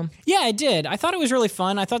all, Tom? Yeah, I did. I thought it was really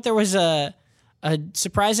fun. I thought there was a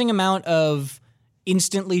surprising amount of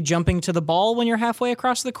instantly jumping to the ball when you're halfway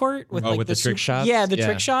across the court with with the trick shots? Yeah, the Yeah.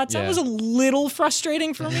 trick shots. Yeah. That was a little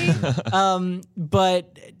frustrating for me,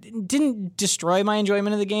 but didn't destroy my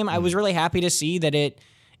enjoyment of the game. I was really happy to see that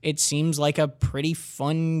it seems like a pretty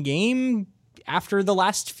fun game. after the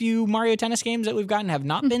last few Mario Tennis games that we've gotten have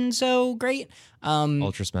not been so great.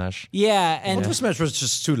 Ultra Smash. Yeah, and Ultra Smash was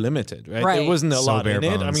just too limited, right? Right. There wasn't a So lot bare in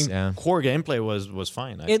it. I bones, mean, yeah. core gameplay was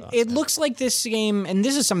fine. I thought. it looks like this game, and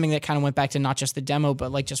this is something that kind of went back to not just the demo,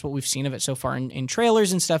 but like just what we've seen of it so far in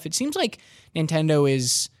trailers and stuff. It seems like Nintendo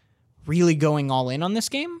is really going all in on this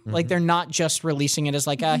game. Like they're not just releasing it as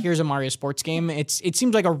like, here's a Mario sports game. It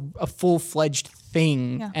seems like a full-fledged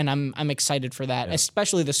thing, and I'm excited for that,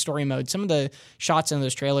 especially the story mode. Some of the shots in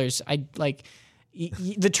those trailers, I like.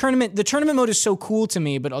 The tournament mode is so cool to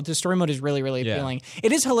me, but the story mode is really, really appealing.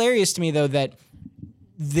 It is hilarious to me though that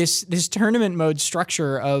this tournament mode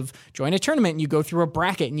structure of join a tournament and you go through a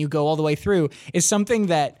bracket and you go all the way through is something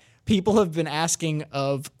that people have been asking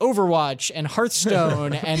of Overwatch and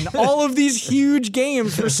Hearthstone and all of these huge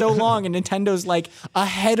games for so long, and Nintendo's like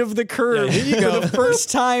ahead of the curve for the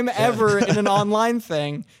first time ever in an online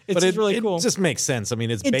thing. It's really cool. It just makes sense. I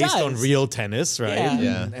mean, it's It based on does. real tennis, right?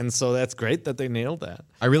 Yeah. And so that's great that they nailed that.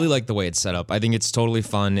 I really like the way it's set up. I think it's totally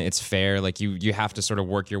fun. It's fair. Like you have to sort of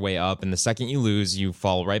work your way up, and the second you lose, you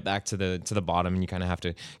fall right back to the bottom, and you kind of have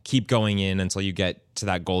to keep going in until you get to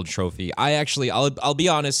that gold trophy. I'll be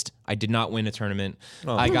honest, I did not win a tournament.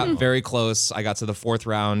 I got very close. I got to the 4th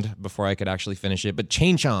round before I could actually finish it. But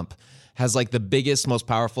Chain Chomp has like the biggest, most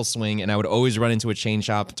powerful swing, and I would always run into a Chain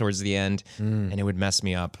Chomp towards the end, and it would mess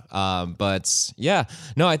me up. But yeah,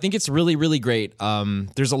 no, I think it's really, really great.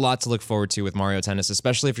 There's a lot to look forward to with Mario Tennis,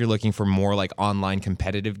 especially if you're looking for more like online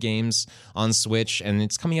competitive games on Switch, and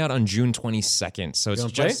it's coming out on June 22nd, so it's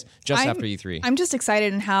just after E3. I'm just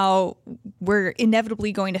excited in how we're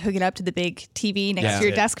inevitably going to hook it up to the big TV next to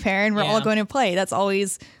your desk pair, and we're all going to play. That's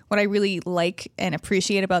always what I really like and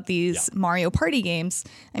appreciate about these Mario Party games.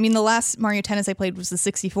 I mean, the last Mario Tennis I played was the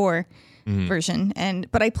 64 version,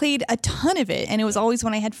 but I played a ton of it, and it was always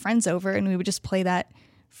when I had friends over, and we would just play that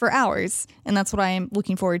for hours. And that's what I am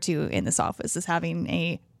looking forward to in this office, is having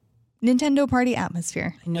a Nintendo Party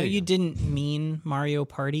atmosphere. I know you didn't mean Mario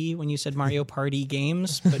Party when you said Mario Party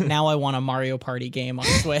games, but now I want a Mario Party game on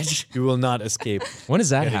Switch. You will not escape. When is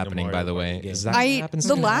that Getting a happening, by Mario the Party way? game. Is that what happens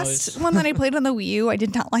The soon? last one that I played on the Wii U, I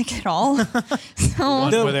did not like at all.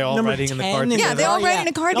 So Were they all number riding in the 10 car in together? yeah, they all Oh, riding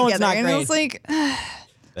a car No, it's together, not and it great. was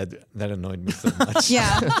like, That annoyed me so much.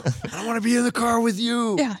 yeah, I want to be in the car with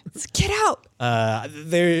you. yeah, it's, get out.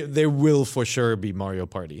 There will for sure be Mario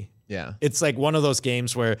Party. Yeah. It's like one of those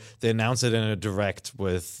games where they announce it in a direct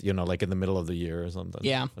with, like in the middle of the year or something.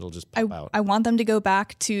 Yeah. It'll just pop out. I want them to go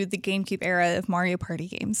back to the GameCube era of Mario Party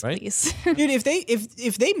games, Right? please. Dude,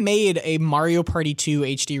 if they made a Mario Party 2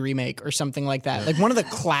 HD remake or something like that, like one of the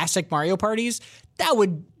classic Mario parties, that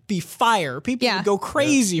would be fire. People Yeah. would go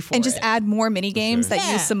crazy for And it. just add more mini games that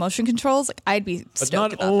Yeah. use some motion controls. Like, I'd be But stoked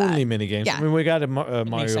not about only that. mini games. Yeah. I mean, we got a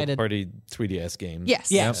Mario excited. Party 3DS game. Yes.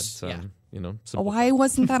 Yes. That's, simple. Why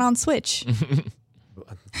wasn't that on Switch?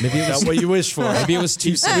 Maybe is that what you wish for? Maybe it was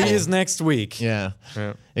too simple. 3 is next week. Yeah,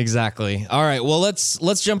 exactly. All right, well, let's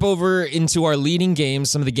jump over into our leading games,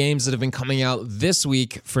 some of the games that have been coming out this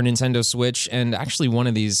week for Nintendo Switch, and actually one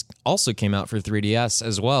of these also came out for 3DS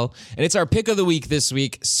as well. And it's our pick of the week this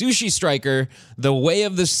week. Sushi Striker, The Way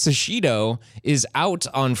of the Sushido, is out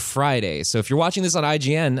on Friday. So if you're watching this on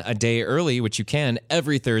IGN a day early, which you can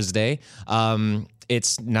every Thursday,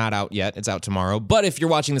 it's not out yet. It's out tomorrow. But if you're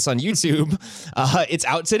watching this on YouTube, it's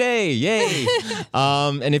out today. Yay.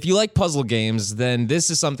 And if you like puzzle games, then this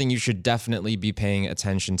is something you should definitely be paying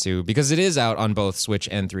attention to because it is out on both Switch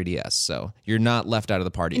and 3DS. So you're not left out of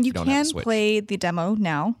the party And if you you don't have a can Switch. play the demo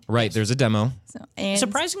now. Right, there's a demo. So, and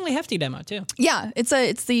Surprisingly hefty demo too. yeah,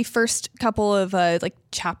 it's the first couple of like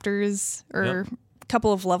chapters or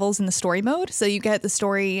couple of levels in the story mode. So you get the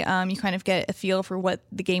story, you kind of get a feel for what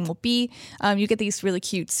the game will be. You get these really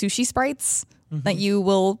cute sushi sprites that you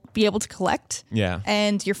will be able to collect. Yeah.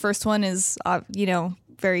 And your first one is,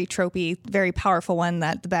 very tropey, very powerful one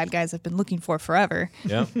that the bad guys have been looking for forever.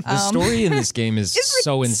 Yeah. The story in this game is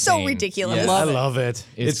so insane. So ridiculous. Yes. I love it.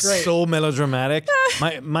 It's great. so melodramatic.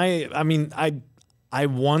 I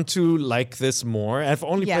want to like this more. I've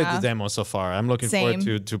only played Yeah. the demo so far. I'm looking Same.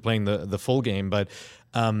 forward to playing the full game. But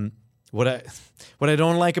what I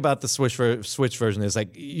don't like about the Switch version is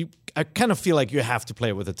like I kind of feel like you have to play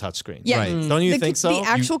it with a touchscreen. Yeah. Right. Don't you the, think so? The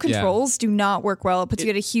actual yeah. controls do not work well. It puts you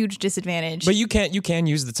at a huge disadvantage. But you can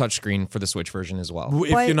use the touchscreen for the Switch version as well.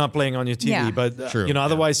 If But- you're not playing on your TV, Yeah. but True, yeah.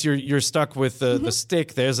 otherwise you're stuck with the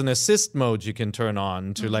stick. There's an assist mode you can turn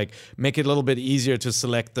on to like make it a little bit easier to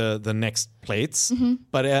select the next plates.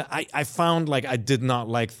 But I found like I did not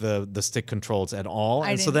like the stick controls at all,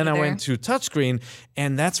 I and so didn't then I either. went to touchscreen,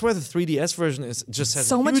 and that's where the 3DS version just has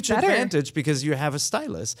So a much huge better. advantage because you have a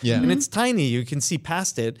stylus. Yeah. And it's tiny. You can see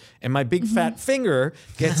past it. And my big fat finger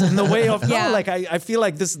gets in the way of Yeah. like I feel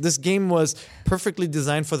like this game was perfectly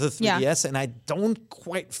designed for the 3DS, and I don't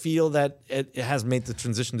quite feel that it has made the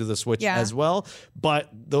transition to the Switch Yeah. as well. But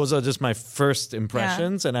those are just my first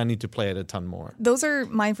impressions, and I need to play it a ton more. Those are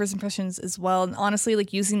my first impressions as well. And honestly,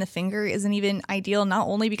 like using the finger isn't even ideal, not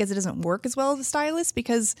only because it doesn't work as well as the stylus,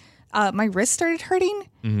 because my wrist started hurting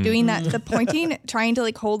doing that, the pointing, trying to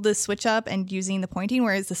like hold the Switch up and using the pointing,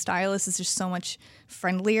 whereas the stylus is just so much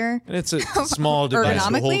friendlier. And it's a small device to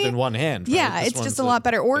hold Ergonomically? in one hand. Right? Yeah, This it's one's just a lot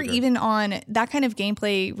better. Or bigger. even on that kind of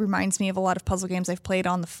gameplay reminds me of a lot of puzzle games I've played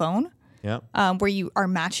on the phone. Yeah. Where you are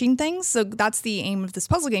matching things. So that's the aim of this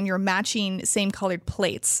puzzle game. You're matching same colored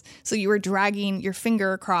plates. So you are dragging your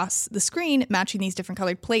finger across the screen, matching these different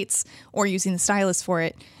colored plates, or using the stylus for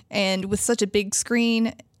it. And with such a big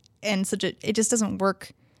screen and it just doesn't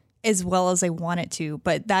work as well as I want it to.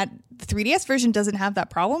 But the 3DS version doesn't have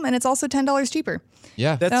that problem, and it's also $10 cheaper.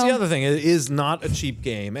 Yeah. That's So- the other thing. It is not a cheap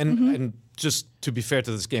game. And just to be fair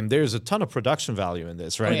to this game, there's a ton of production value in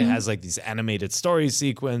this, right? It has like these animated story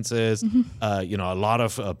sequences, a lot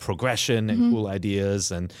of progression and cool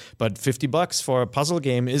ideas. But $50 for a puzzle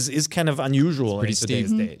game is kind of unusual in Pretty steep.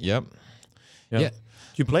 today's day. Yep. Yeah. Yeah.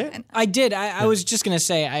 Do you play it? I did. I was just gonna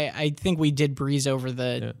say. I think we did breeze over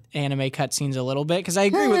the anime cutscenes a little bit because I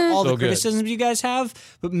agree with all the So good. criticisms you guys have.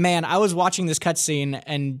 But man, I was watching this cutscene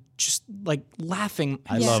and just like laughing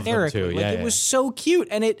love them hysterically. too. Like, Yeah, it was so cute,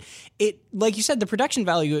 and it like you said, the production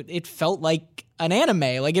value. It felt like an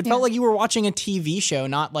anime. Like it felt like you were watching a TV show,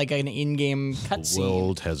 not like an in-game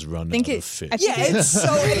cutscene. has run think it- I Yeah, it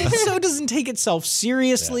so doesn't take itself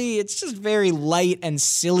seriously. It's just very light and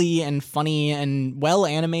silly and funny and well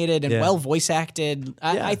animated and well voice acted.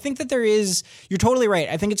 I think that you're totally right.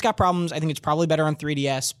 I think it's got problems. I think it's probably better on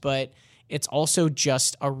 3DS, but it's also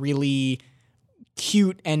just a really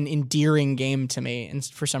cute and endearing game to me, and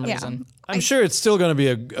for some reason. I'm sure it's still going to be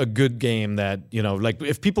a good game that, like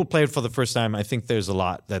if people play it for the first time, I think there's a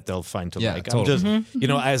lot that they'll find to Yeah, like. totally. I'm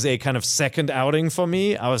just, as a kind of second outing for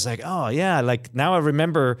me, I was like, oh yeah, like now I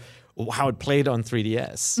remember how it played on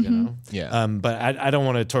 3DS, Yeah. But I don't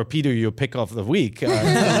want to torpedo your pick of the week.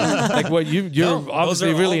 Like what you're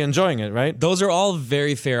obviously are really all- enjoying it, right? Those are all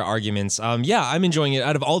very fair arguments. Yeah, I'm enjoying it.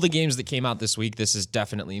 Out of all the games that came out this week, this is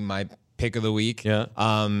definitely my pick of the week. Yeah.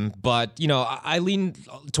 But I lean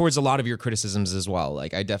towards a lot of your criticisms as well.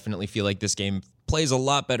 Like I definitely feel like this game plays a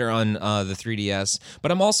lot better on the 3DS,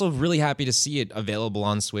 but I'm also really happy to see it available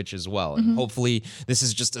on Switch as well. And hopefully this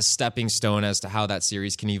is just a stepping stone as to how that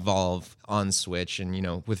series can evolve on Switch and,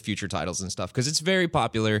 with future titles and stuff, because it's very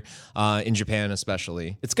popular in Japan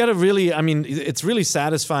especially. It's got it's really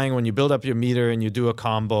satisfying when you build up your meter and you do a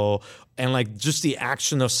combo, and like just the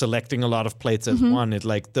action of selecting a lot of plates as one. It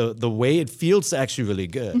like the way it feels actually really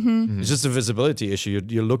good. It's just a visibility issue.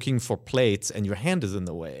 You're looking for plates and your hand is in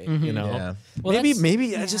the way. Yeah. Well,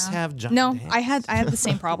 Maybe I just have giant No, hands. I had the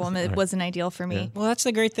same problem. It wasn't ideal for me. Well, that's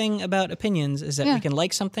the great thing about opinions is that we can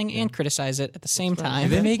like something and criticize it at the same time.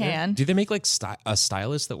 Do they make like a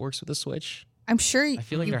stylus that works with the Switch? I'm sure. I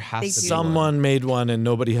feel like there has they to be do. Someone made one and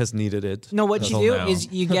nobody has needed it. No, what you Until do now. is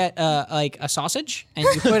you get like a sausage and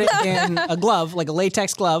you put it in a glove, like a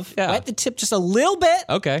latex glove, wet the tip just a little bit,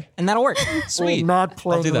 Okay. and that'll work. Sweet. Not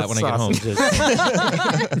playing I'll do that with when I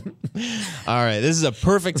get home. All right, this is a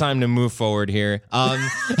perfect time to move forward here.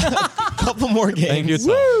 Couple more games. Thank you,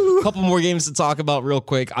 Tom. Couple more games to talk about real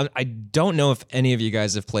quick. I don't know if any of you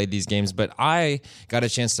guys have played these games, but I got a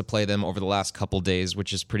chance to play them over the last couple days,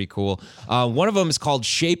 which is pretty cool. One of them is called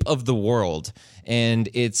Shape of the World, and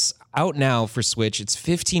it's out now for Switch. It's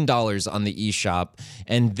 $15 on the eShop,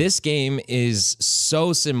 and this game is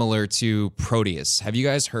so similar to Proteus. Have you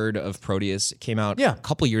guys heard of Proteus? It came out a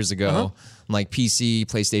couple years ago. Like PC,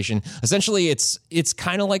 PlayStation. Essentially, it's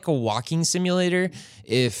kind of like a walking simulator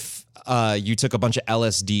if you took a bunch of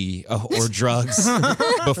LSD or drugs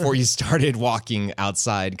before you started walking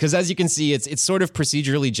outside. Because as you can see, it's sort of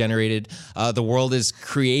procedurally generated. The world is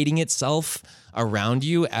creating itself around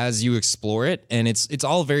you as you explore it, and it's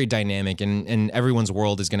all very dynamic, and everyone's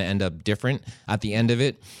world is going to end up different at the end of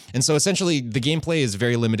it. And so essentially the gameplay is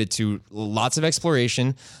very limited to lots of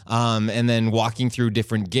exploration, and then walking through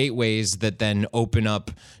different gateways that then open up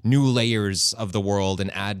new layers of the world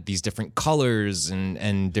and add these different colors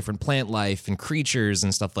and different plant life and creatures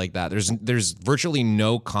and stuff like that. There's virtually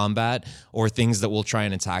no combat or things that will try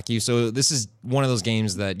and attack you. So this is one of those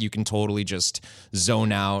games that you can totally just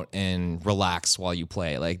zone out and relax relax while you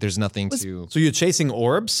play. Like there's nothing to. So you're chasing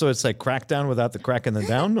orbs, so it's like Crackdown without the crack in the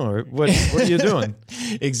down, or what are you doing?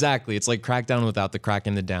 Exactly. It's like Crackdown without the crack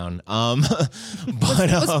in the down.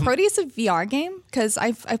 Was Proteus a VR game? Because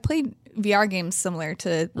I've played VR games similar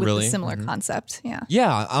to with Really? a similar concept. Yeah.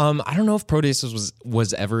 Yeah, I don't know if Proteus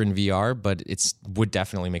was ever in VR, but it's would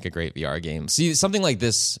definitely make a great VR game. See, something like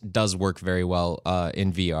this does work very well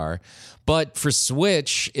in VR. But for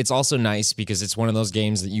Switch, it's also nice because it's one of those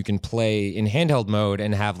games that you can play in handheld mode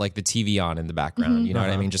and have like the TV on in the background. You know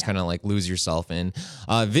what I mean? Just kind of like lose yourself in.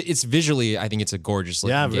 It's visually, I think it's a gorgeous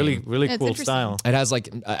looking game. Really It's cool interesting. style. It has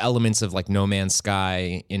like elements of like No Man's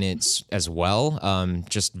Sky in it as well,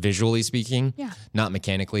 just visually speaking, not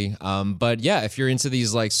mechanically. But yeah, if you're into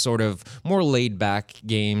these like sort of more laid back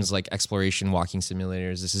games like exploration walking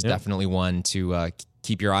simulators, this is definitely one to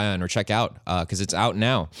keep your eye on or check out because it's out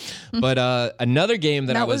now. But another game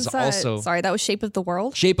that I was also... Sorry, that was Shape of the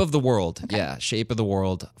World? Shape of the World. Okay. Yeah, Shape of the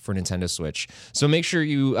World for Nintendo Switch. So make sure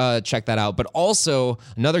you check that out. But also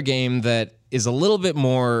another game that is a little bit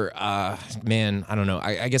more, man, I don't know.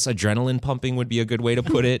 I guess adrenaline pumping would be a good way to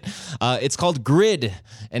put it. It's called Grid,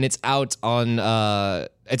 and it's out on...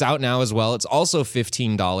 It's out now as well. It's also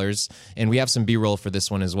 $15, and we have some B-roll for this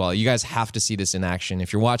one as well. You guys have to see this in action.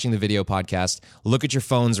 If you're watching the video podcast, look at your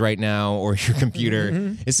phones right now or your computer.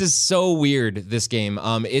 This is so weird, this game.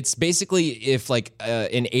 It's basically if like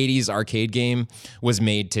an 80s arcade game was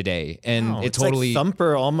made today, and it It's totally... like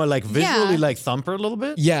Thumper, almost like visually Yeah. like Thumper a little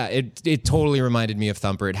bit. Yeah, it totally reminded me of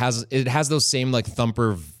Thumper. It has those same like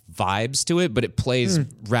Thumper vibes to it, but it plays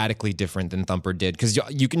radically different than Thumper did because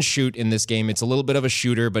you can shoot in this game. It's a little bit of a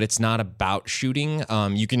shooter, but it's not about shooting.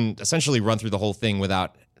 You can essentially run through the whole thing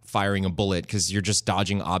without firing a bullet because you're just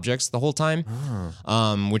dodging objects the whole time,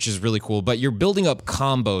 which is really cool. But you're building up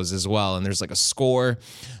combos as well, and there's like a score.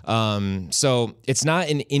 So it's not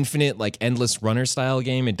an infinite, like endless runner style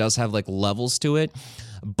game. It does have like levels to it.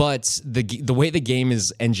 But the way the game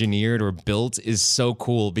is engineered or built is so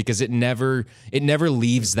cool because it never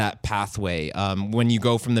leaves that pathway. When you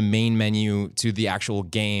go from the main menu to the actual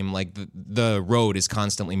game, like the road is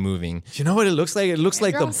constantly moving. You know what it looks like? It looks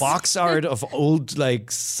like the Gross. box art of old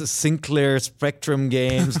like Sinclair Spectrum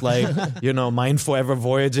games, like Mind Forever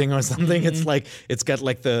Voyaging or something. It's like it's got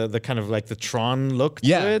like the kind of like the Tron look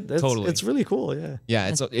to it. Totally. It's really cool. Yeah.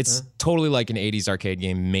 Yeah, it's totally like an 80s arcade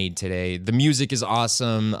game made today. The music is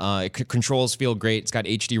awesome. Controls feel great. It's got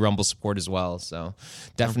HD rumble support as well. So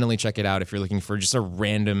definitely check it out if you're looking for just a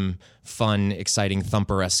random, fun, exciting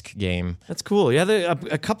Thumper-esque game. That's cool. Yeah,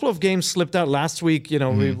 a couple of games slipped out last week.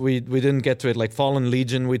 We didn't get to it. Like Fallen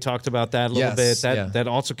Legion, we talked about that a little bit. That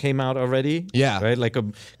also came out already. Yeah. Right? Like a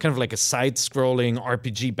kind of like a side-scrolling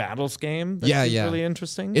RPG battles game. That's really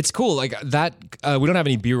interesting. It's cool. Like that, we don't have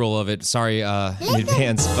any B-roll of it, sorry, in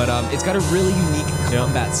advance, but it's got a really unique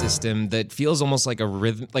combat system that feels almost like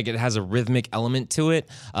it has a rhythmic element to it.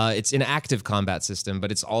 It's an active combat system,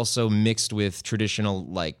 but it's also mixed with traditional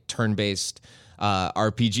like turn-based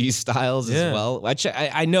RPG styles as well. Which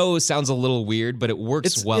I know sounds a little weird, but it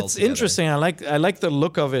works well. It's together. interesting. I like the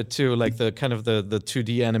look of it too. Like the kind of the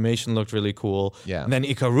 2D animation looked really cool. Yeah. And then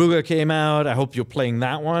Ikaruga came out. I hope you're playing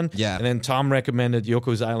that one. Yeah. And then Tom recommended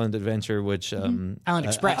Yoko's Island Adventure, which Island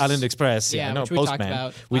Express. Island Express. Yeah, I know. which we talked Postman.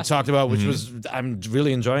 about We last talked about which was I'm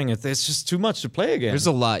really enjoying it. There's just too much to play again. There's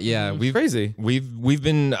a lot, yeah. Crazy. We've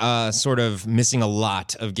been sort of missing a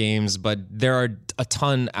lot of games, but there are a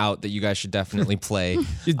ton out that you guys should definitely play.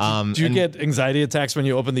 Do you get anxiety attacks when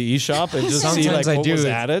you open the eShop and just see like what was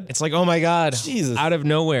added? It's like, oh my god, Jesus. out of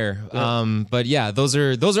nowhere. Yeah. But yeah, those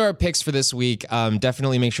are our picks for this week.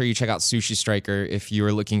 Definitely make sure you check out Sushi Striker if you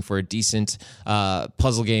are looking for a decent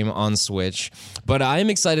puzzle game on Switch. But I am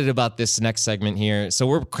excited about this next segment here. So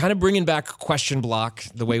we're kind of bringing back Question Block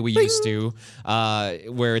the way we used to,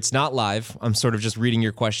 where it's not live. I'm sort of just reading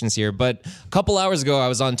your questions here. But a couple hours ago, I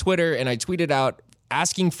was on Twitter and I tweeted out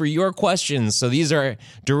asking for your questions. So these are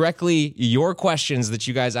directly your questions that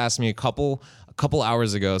you guys asked me a couple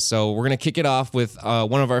hours ago. So we're going to kick it off with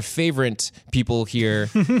one of our favorite people here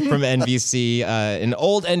from NVC, an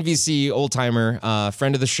old NVC old-timer,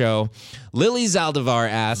 friend of the show. Lily Zaldivar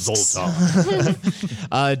asks,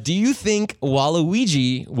 do you think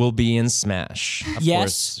Waluigi will be in Smash? Of Yes.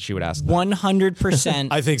 course, she would ask that. 100%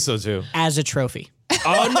 I think so too. as a trophy.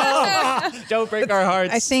 Oh no! Don't break our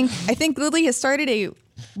hearts. I think Lily has started a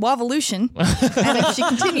Wavolution, and if she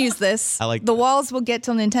continues this, I like the that. walls will get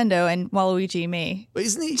to Nintendo, and Waluigi may. But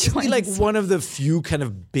isn't he like one of the few kind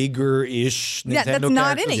of bigger-ish Nintendo Yeah, that's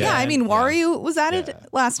not in characters? it. Yeah, I mean, Wario was added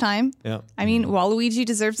last time. Yeah. I mean, Waluigi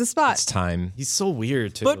deserves a spot. It's time. He's so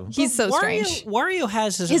weird too. But He's so Wario, strange. Wario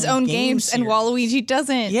has His own games, and series. Waluigi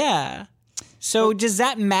doesn't. Yeah. So does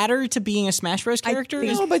that matter to being a Smash Bros. Character?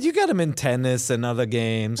 No, but you got him in tennis and other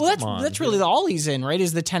games. Well, Come on. that's really all he's in, right?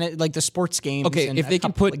 Is the tennis, like the sports games? Okay, and if they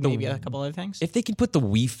can put maybe a couple other things. If they can put the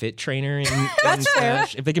Wii Fit trainer in That's fair.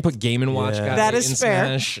 Smash, if they can put Game and Watch guy That is in fair.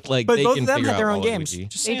 Smash, like But they both can of them figure have their out own games. Waluigi.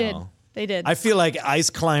 Just They saying. did. They did. I feel like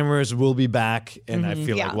Ice Climbers will be back, and I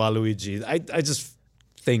feel like Yeah. Waluigi. I just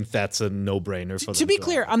think that's a no-brainer for them. To be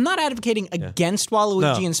clear, I'm not advocating against Waluigi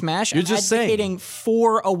No. and Smash. You're I'm just saying. advocating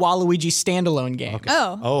for a Waluigi standalone game.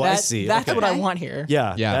 Oh, I That- see. That's Okay. what I Okay. want here.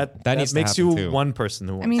 Yeah, Yeah, that needs to makes happen you too. one person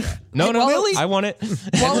who wants I mean, that. No, Waluigi- I want it.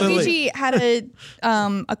 Waluigi had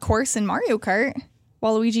a course in Mario Kart.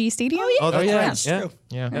 Waluigi Stadium. Oh, that's yeah. right. That's true.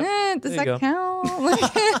 Yeah. Does There you that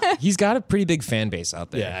count? He's got a pretty big fan base out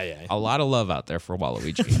there. Yeah. A lot of love out there for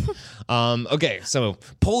Waluigi. Okay, so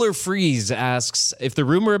Polar Freeze asks if the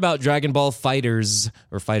rumor about Dragon Ball Fighters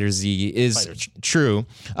or Fighter Z is true,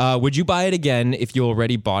 would you buy it again if you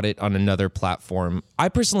already bought it on another platform? I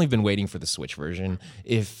personally have been waiting for the Switch version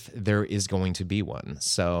if there is going to be one.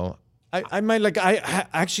 So I might like. I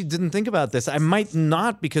actually didn't think about this. I might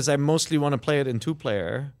not because I mostly want to play it in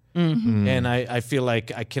 2-player. And I feel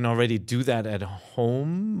like I can already do that at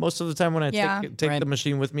home most of the time when I Yeah. take Right. the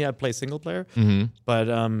machine with me. I play single player. But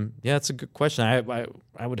yeah, it's a good question.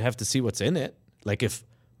 I would have to see what's in it. Like if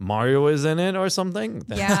Mario is in it or something,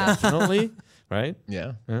 then Yeah. definitely, right?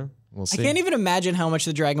 yeah, we'll I see. can't even imagine how much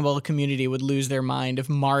the Dragon Ball community would lose their mind if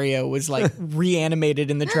Mario was like reanimated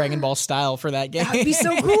in the Dragon Ball style for that game. That'd be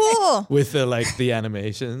so cool. With the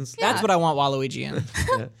animations. That's what I want Waluigi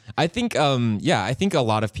in. I think, I think a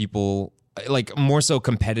lot of people, like more so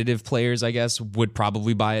competitive players, I guess, would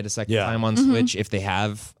probably buy it a second Yeah. time on Switch if they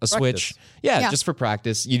have a Switch. Yeah, just for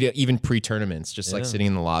practice. Even pre-tournaments, just like sitting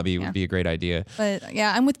in the lobby would be a great idea. But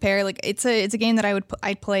yeah, I'm with Pear. Like it's a game that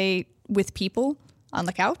I'd play with people on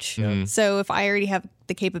the couch. So if I already have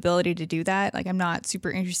the capability to do that, like I'm not super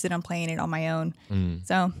interested in playing it on my own.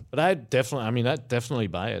 So But I'd definitely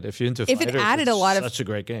buy it if you're into If it fighters. added it's a lot of- such a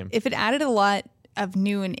great game. if it added a lot of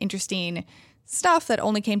new and interesting stuff that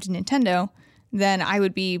only came to Nintendo, then I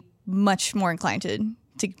would be much more inclined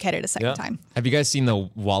to get it a second time. Have you guys seen the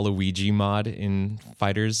Waluigi mod in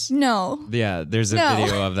Fighters? No. Yeah, there's a No.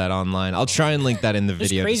 video of that online. I'll try and link that in the There's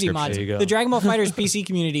video crazy description. mods. There you go. The Dragon Ball FighterZ PC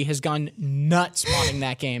community has gone nuts modding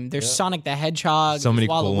that game. There's Sonic the Hedgehog, So many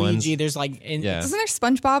there's cool Waluigi, ones. there's like Yeah. Isn't there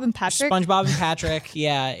SpongeBob and Patrick? SpongeBob and Patrick.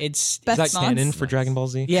 Yeah, it's Best Is that mods? canon for Dragon Ball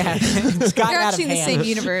Z? yeah, it's gotten They're out of actually in the hand. same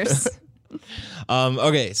universe.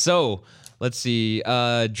 Okay, so let's see.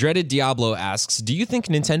 Dreaded Diablo asks, do you think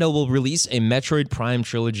Nintendo will release a Metroid Prime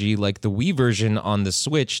trilogy like the Wii version on the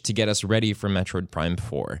Switch to get us ready for Metroid Prime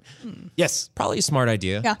 4? Yes. Probably a smart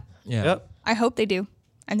idea. Yeah. Yep. I hope they do.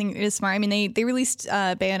 I think it is smart. I mean, they released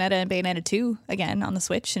Bayonetta and Bayonetta 2 again on the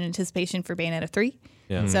Switch in anticipation for Bayonetta 3.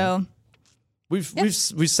 Yeah. So We've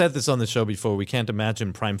said this on the show before. We can't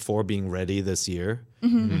imagine Prime 4 being ready this year.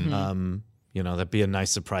 That'd be a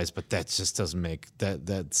nice surprise, but that just doesn't make that.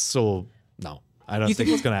 That's so no. I don't think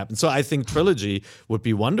it's going to happen. So I think trilogy would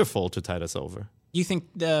be wonderful to tide us over. You think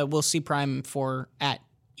we'll see Prime 4 at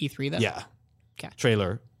E3 though? Yeah. Okay.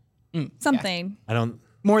 Trailer. something. I don't.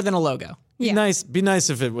 More than a logo. Yeah. Be nice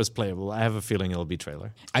if it was playable. I have a feeling it'll be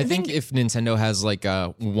trailer. I think if Nintendo has like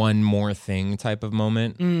a one more thing type of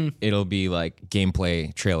moment, it'll be like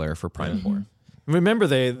gameplay trailer for Prime 4. Remember,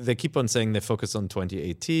 they keep on saying they focus on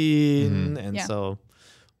 2018, and Yeah. so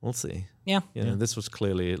we'll see. Yeah. This was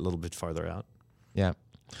clearly a little bit farther out. Yeah.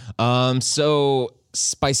 So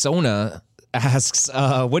Spicona asks,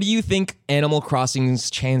 what do you think Animal Crossing's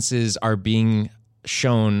chances are being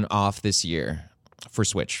shown off this year for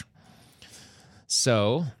Switch?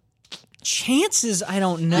 So Chances, I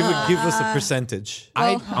don't know. Give us a percentage.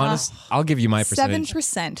 I'll give you my percentage.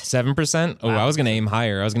 7%. 7%? Oh, I was going to aim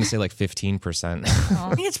higher. I was going to say like 15%.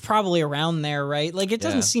 I think it's probably around there, right? Like, it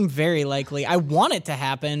doesn't seem very likely. I want it to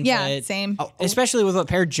happen. Yeah, but same. especially with what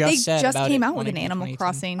Pear just They said. just about came it out with an wanting Animal 2018.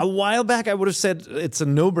 Crossing. A while back, I would have said it's a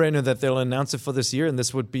no-brainer that they'll announce it for this year, and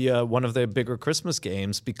this would be one of their bigger Christmas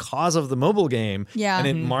games because of the mobile game Yeah. and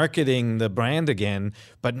it marketing the brand again.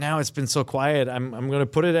 But now it's been so quiet. I'm going to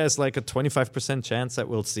put it as like a 25% chance that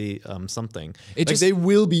we'll see something. They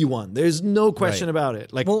will be one. There's no question about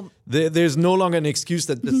it. Like, there's no longer an excuse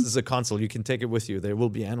that this is a console. You can take it with you. There will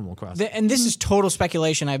be Animal Crossing. And this is total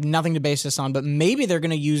speculation. I have nothing to base this on, but maybe they're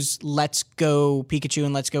going to use Let's Go Pikachu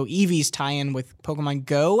and Let's Go Eevee's tie-in with Pokemon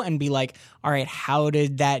Go and be like, all right, how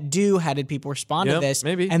did that do? How did people respond to Yep, this?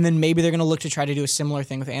 maybe. And then maybe they're going to look to try to do a similar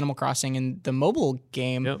thing with Animal Crossing in the mobile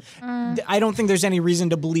game. Yep. I don't think there's any reason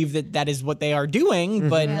to believe that is what they are doing,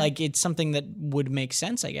 but like it's something that would make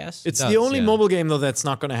sense, I guess. It's the only mobile game though that's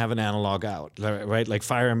not going to have an analog out, right? Like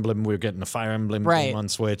Fire Emblem, we're getting a Fire Emblem game on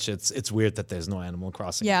Switch. It's weird that there's no Animal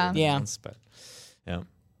Crossing. But yeah.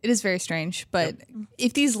 It is very strange, but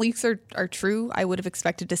if these leaks are true, I would have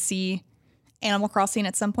expected to see Animal Crossing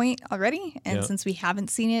at some point already. And since we haven't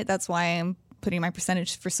seen it, that's why I'm putting my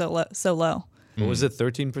percentage for so low. What was it,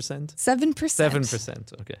 13%? 7%.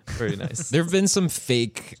 7%. Okay, very nice. There have been some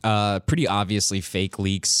fake, pretty obviously fake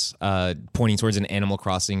leaks pointing towards an Animal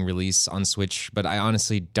Crossing release on Switch, but I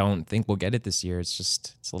honestly don't think we'll get it this year.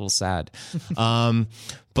 It's a little sad.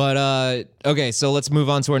 Okay, so let's move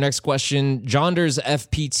on to our next question. Jonders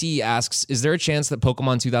FPT asks, is there a chance that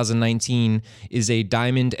Pokemon 2019 is a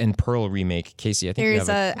Diamond and Pearl remake? Casey, I think There's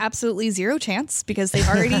absolutely zero chance because they've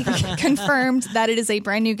already confirmed that it is a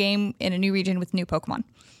brand new game in a new region with new Pokemon.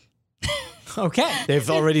 Okay. They've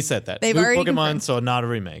already said that. They've new already Pokemon, confirmed. so not a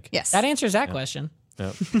remake. Yes. That answers that question.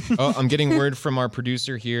 Yep. Oh, I'm getting word from our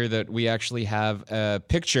producer here that we actually have a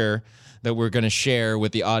picture that we're going to share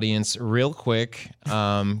with the audience real quick.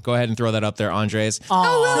 Go ahead and throw that up there, Andres. There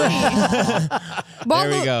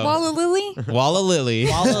we go. Walla Lily? Walla Lily.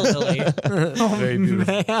 Walla Lily. Very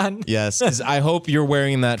beautiful. Man. Yes, 'cause I hope you're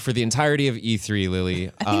wearing that for the entirety of E3,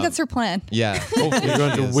 Lily. I think that's her plan. Yeah, hopefully You're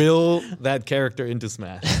going to will that character into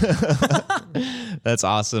Smash. That's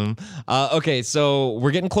awesome. Okay, so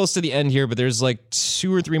we're getting close to the end here, but there's like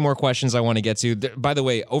 2 or 3 more questions I want to get to. By the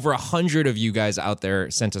way, over 100 of you guys out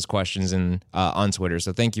there sent us questions on Twitter,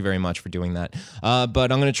 so thank you very much for doing that.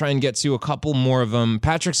 But I'm going to try and get to a couple more of them.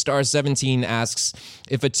 Patrick Star 17 asks,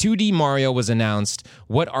 if a 2D Mario was announced,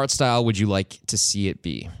 what art style would you like to see it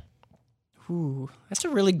be? Ooh, that's a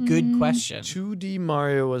really good question. 2D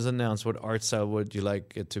Mario was announced. What art style would you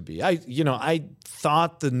like it to be? I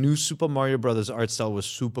thought the new Super Mario Brothers art style was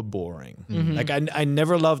super boring. Like I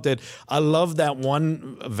never loved it. I love that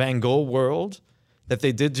one Van Gogh world that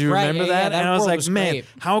they did. Do you remember that? And I was like, man, great.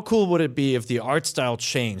 how cool would it be if the art style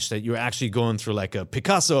changed, that you're actually going through like a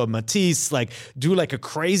Picasso, a Matisse, like do like a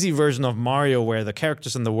crazy version of Mario where the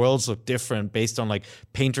characters and the worlds look different based on like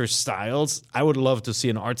painter styles. I would love to see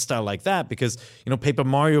an art style like that because, Paper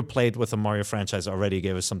Mario played with the Mario franchise already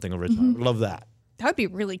gave us something original. I would love that. That would be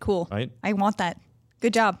really cool. Right? I want that.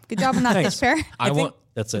 Good job. Good job on that, Fish Pair.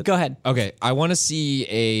 That's it. Go ahead. Okay, I want to see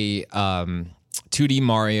a 2D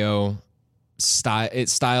Mario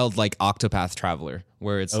styled like Octopath Traveler,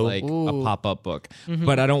 where it's like a pop-up book.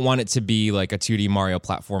 But I don't want it to be like a 2D Mario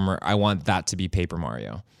platformer. I want that to be Paper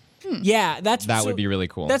Mario. Yeah, That would be really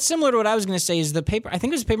cool. That's similar to what I was going to say. Is I think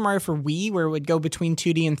it was Paper Mario for Wii, where it would go between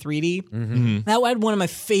 2D and 3D. That had one of my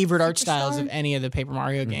favorite art styles of any of the Paper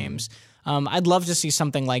Mario games. I'd love to see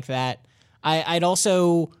something like that. I'd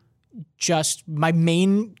also my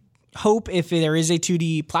main hope, if there is a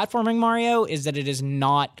 2D platforming Mario, is that it is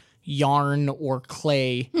not yarn or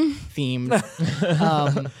clay themed.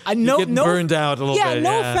 I know burned out a little bit.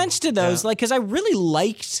 No offense to those, because I really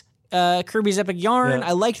liked Kirby's Epic Yarn.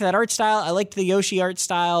 I liked that art style. I liked the Yoshi art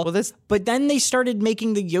style. But then they started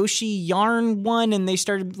making the Yoshi Yarn one, and they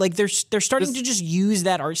started they're starting to just use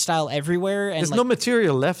that art style everywhere. And there's no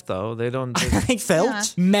material left though. They don't.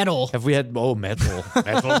 Felt metal. Have we had metal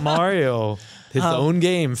Mario? His own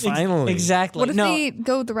game finally. Exactly. What if they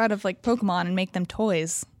go the route of like Pokemon and make them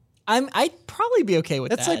toys? I'd probably be okay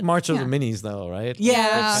with that. That's like March of the Minis, though, right?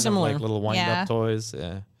 Yeah, Kind similar. of like little wind-up toys.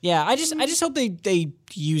 Yeah. I just hope they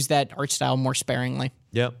use that art style more sparingly.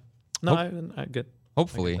 Yep. No, I get.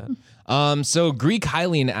 Hopefully. So Greek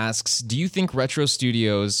Hylian asks, do you think Retro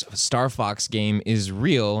Studios' Star Fox game is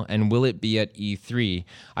real, and will it be at E3?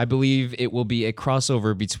 I believe it will be a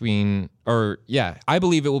crossover between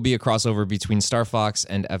Star Fox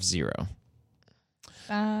and F-Zero.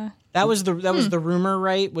 That was the rumor,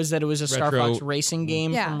 right? Was that it was a Star Retro- Fox racing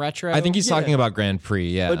game from Retro? I think he's talking about Grand Prix,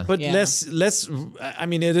 yeah. But less. I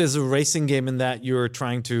mean, it is a racing game in that you're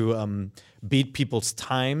trying to beat people's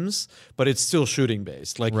times, but it's still shooting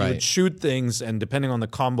based. Like you would shoot things, and depending on the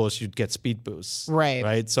combos, you'd get speed boosts.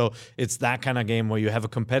 Right. So it's that kind of game where you have a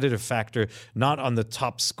competitive factor, not on the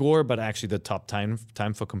top score, but actually the top time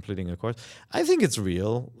for completing a course. I think it's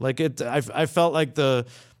real. Like I felt like the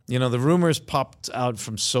rumors popped out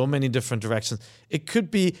from so many different directions. It could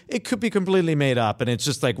be completely made up, and it's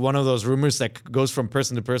just like one of those rumors that goes from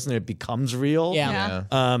person to person and it becomes real. Yeah.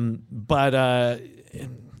 But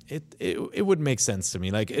it would make sense to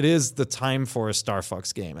me. Like, it is the time for a Star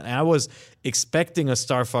Fox game, and I was expecting a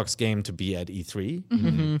Star Fox game to be at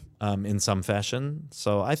E3 in some fashion.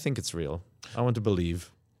 So I think it's real. I want to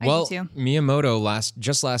believe. Well, too. Miyamoto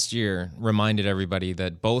just last year reminded everybody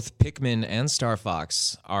that both Pikmin and Star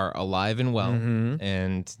Fox are alive and well,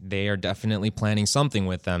 and they are definitely planning something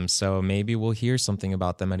with them. So maybe we'll hear something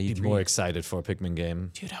about them at E3. Be more excited for a Pikmin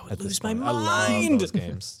game. Dude, I would at this lose my point. I love mind. those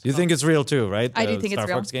games. You think it's real too, right? I do The think Star it's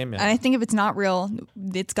real. Fox game? And I think if it's not real,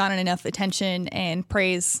 it's gotten enough attention and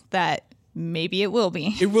praise that maybe it will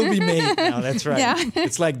be. It will be made now. That's right. Yeah.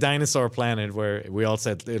 It's like Dinosaur Planet, where we all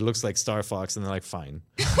said it looks like Star Fox, and they're like, fine.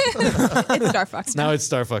 It's Star Fox now. Now it's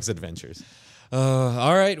Star Fox Adventures.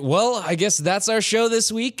 All right. Well, I guess that's our show this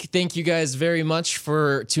week. Thank you guys very much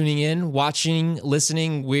for tuning in, watching,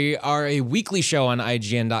 listening. We are a weekly show on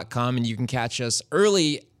IGN.com, and you can catch us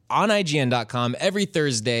early on IGN.com every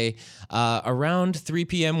Thursday around 3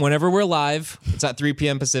 p.m. whenever we're live. It's at 3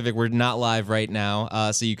 p.m. Pacific. We're not live right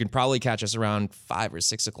now. So you can probably catch us around 5 or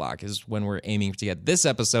 6 o'clock is when we're aiming to get this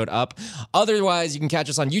episode up. Otherwise, you can catch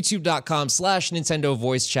us on youtube.com/Nintendo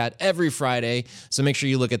Voice Chat every Friday. So make sure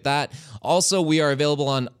you look at that. Also, we are available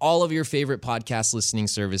on all of your favorite podcast listening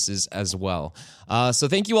services as well. So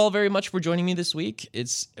thank you all very much for joining me this week.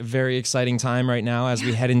 It's a very exciting time right now as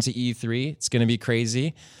we head into E3. It's going to be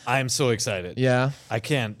crazy. I'm so excited. Yeah. I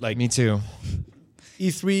can't. Like, Me too.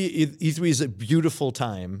 E3 is a beautiful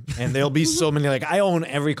time, and there'll be so many. Like, I own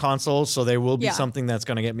every console, so there will be Yeah. something that's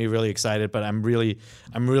going to get me really excited. But I'm really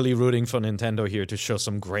rooting for Nintendo here to show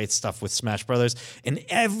some great stuff with Smash Brothers. And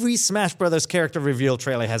every Smash Brothers character reveal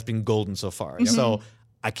trailer has been golden so far. So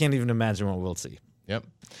I can't even imagine what we'll see. Yep.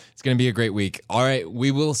 It's going to be a great week. All right. We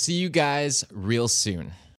will see you guys real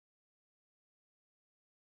soon.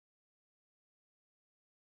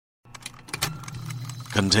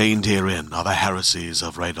 Contained herein are the heresies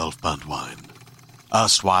of Radolf Burntwine,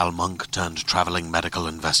 erstwhile monk turned traveling medical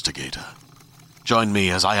investigator. Join me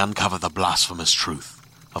as I uncover the blasphemous truth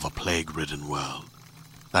of a plague-ridden world,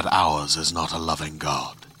 that ours is not a loving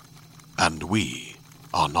God, and we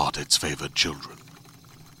are not its favored children.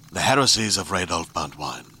 The heresies of Radolf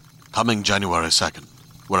Burntwine, coming January 2nd,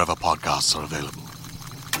 wherever podcasts are available.